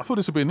 I thought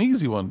this would be an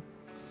easy one.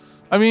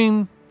 I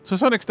mean, to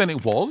some extent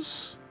it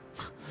was.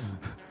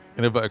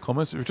 In inverted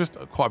commas, it was just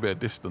quite a bit of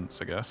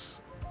distance, I guess.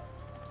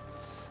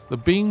 The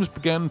beams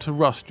began to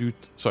rust the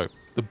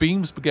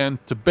beams began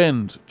to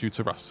bend due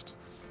to rust.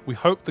 We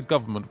hope the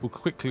government will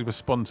quickly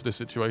respond to this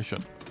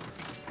situation.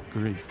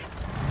 Grief.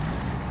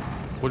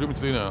 What do you want me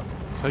to do now?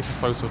 Take a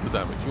photo of the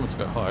damage. You want to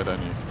go higher,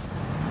 don't you?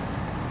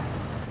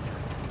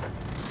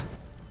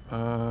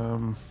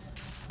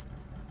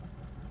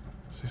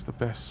 Is this the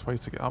best way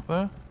to get up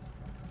there?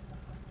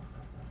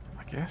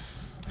 I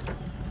guess. Okay.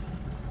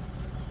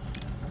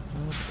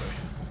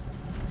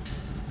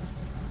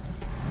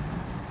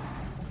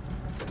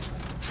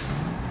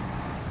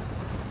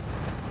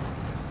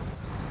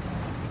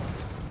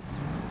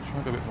 Try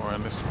and go a bit more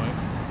around this way.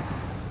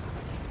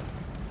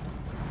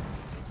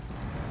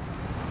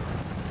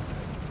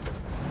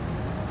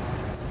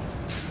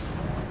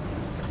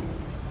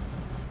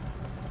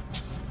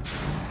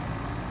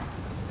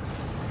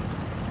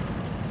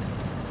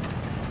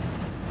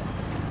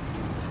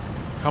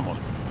 Come on.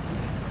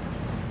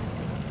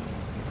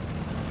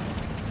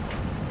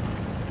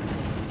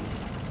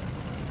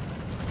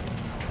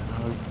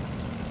 No.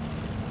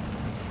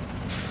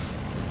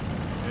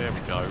 There we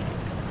go.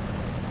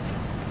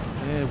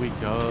 There we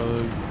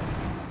go.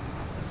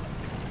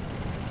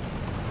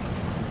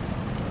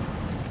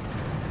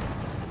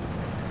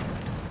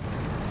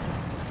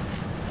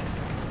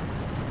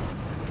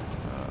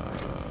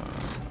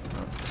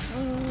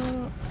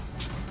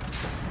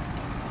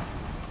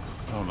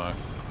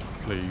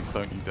 please.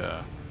 Don't you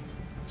dare.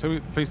 So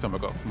please tell me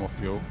I've got more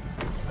fuel.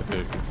 I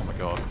do. Oh my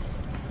god.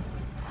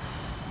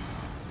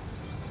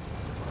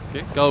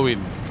 Get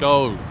going.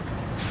 Go.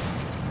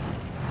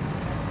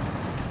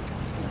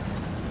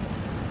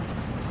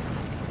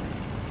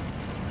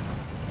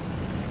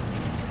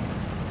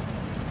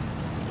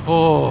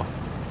 Oh.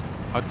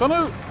 I don't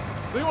know.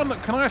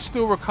 Can I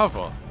still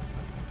recover?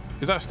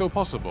 Is that still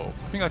possible?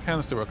 I think I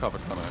can still recover,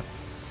 can't I?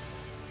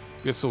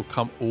 Guess still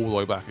come all the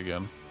way back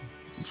again,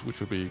 which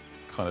would be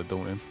kind of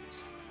daunting.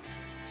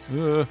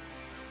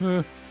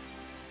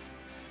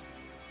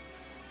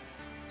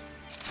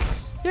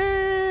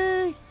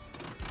 Yay!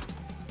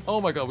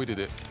 Oh my god, we did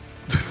it.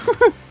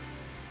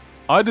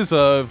 I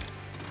deserve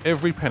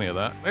every penny of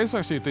that. It's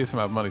actually a decent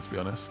amount of money, to be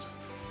honest.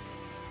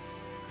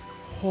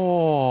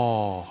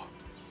 Oh,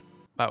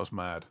 that was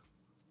mad.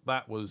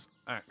 That was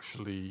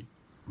actually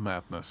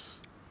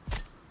madness.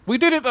 We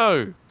did it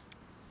though!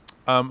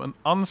 An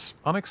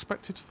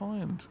unexpected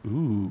find.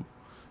 Ooh,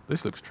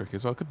 this looks tricky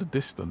as well. Look at the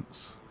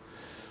distance.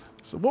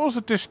 So what was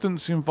the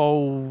distance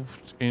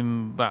involved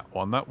in that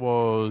one? That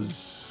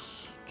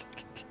was...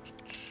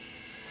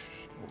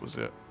 What was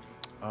it?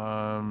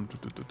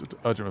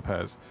 Urgent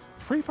repairs.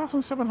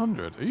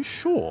 3,700. Are you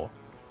sure?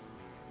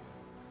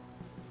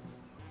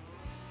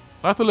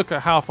 I have to look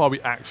at how far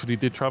we actually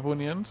did travel in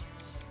the end.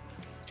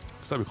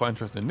 Because that'd be quite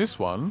interesting. This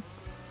one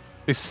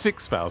is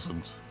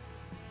 6,000.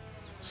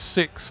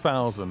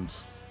 6,000.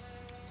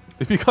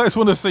 If you guys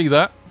want to see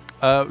that,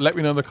 let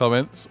me know in the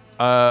comments.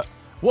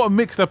 What a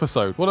mixed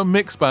episode. What a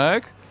mixed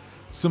bag.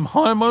 Some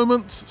high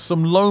moments,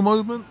 some low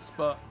moments,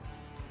 but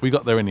we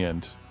got there in the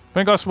end.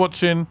 Thank you guys for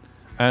watching,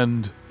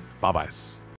 and bye-byes.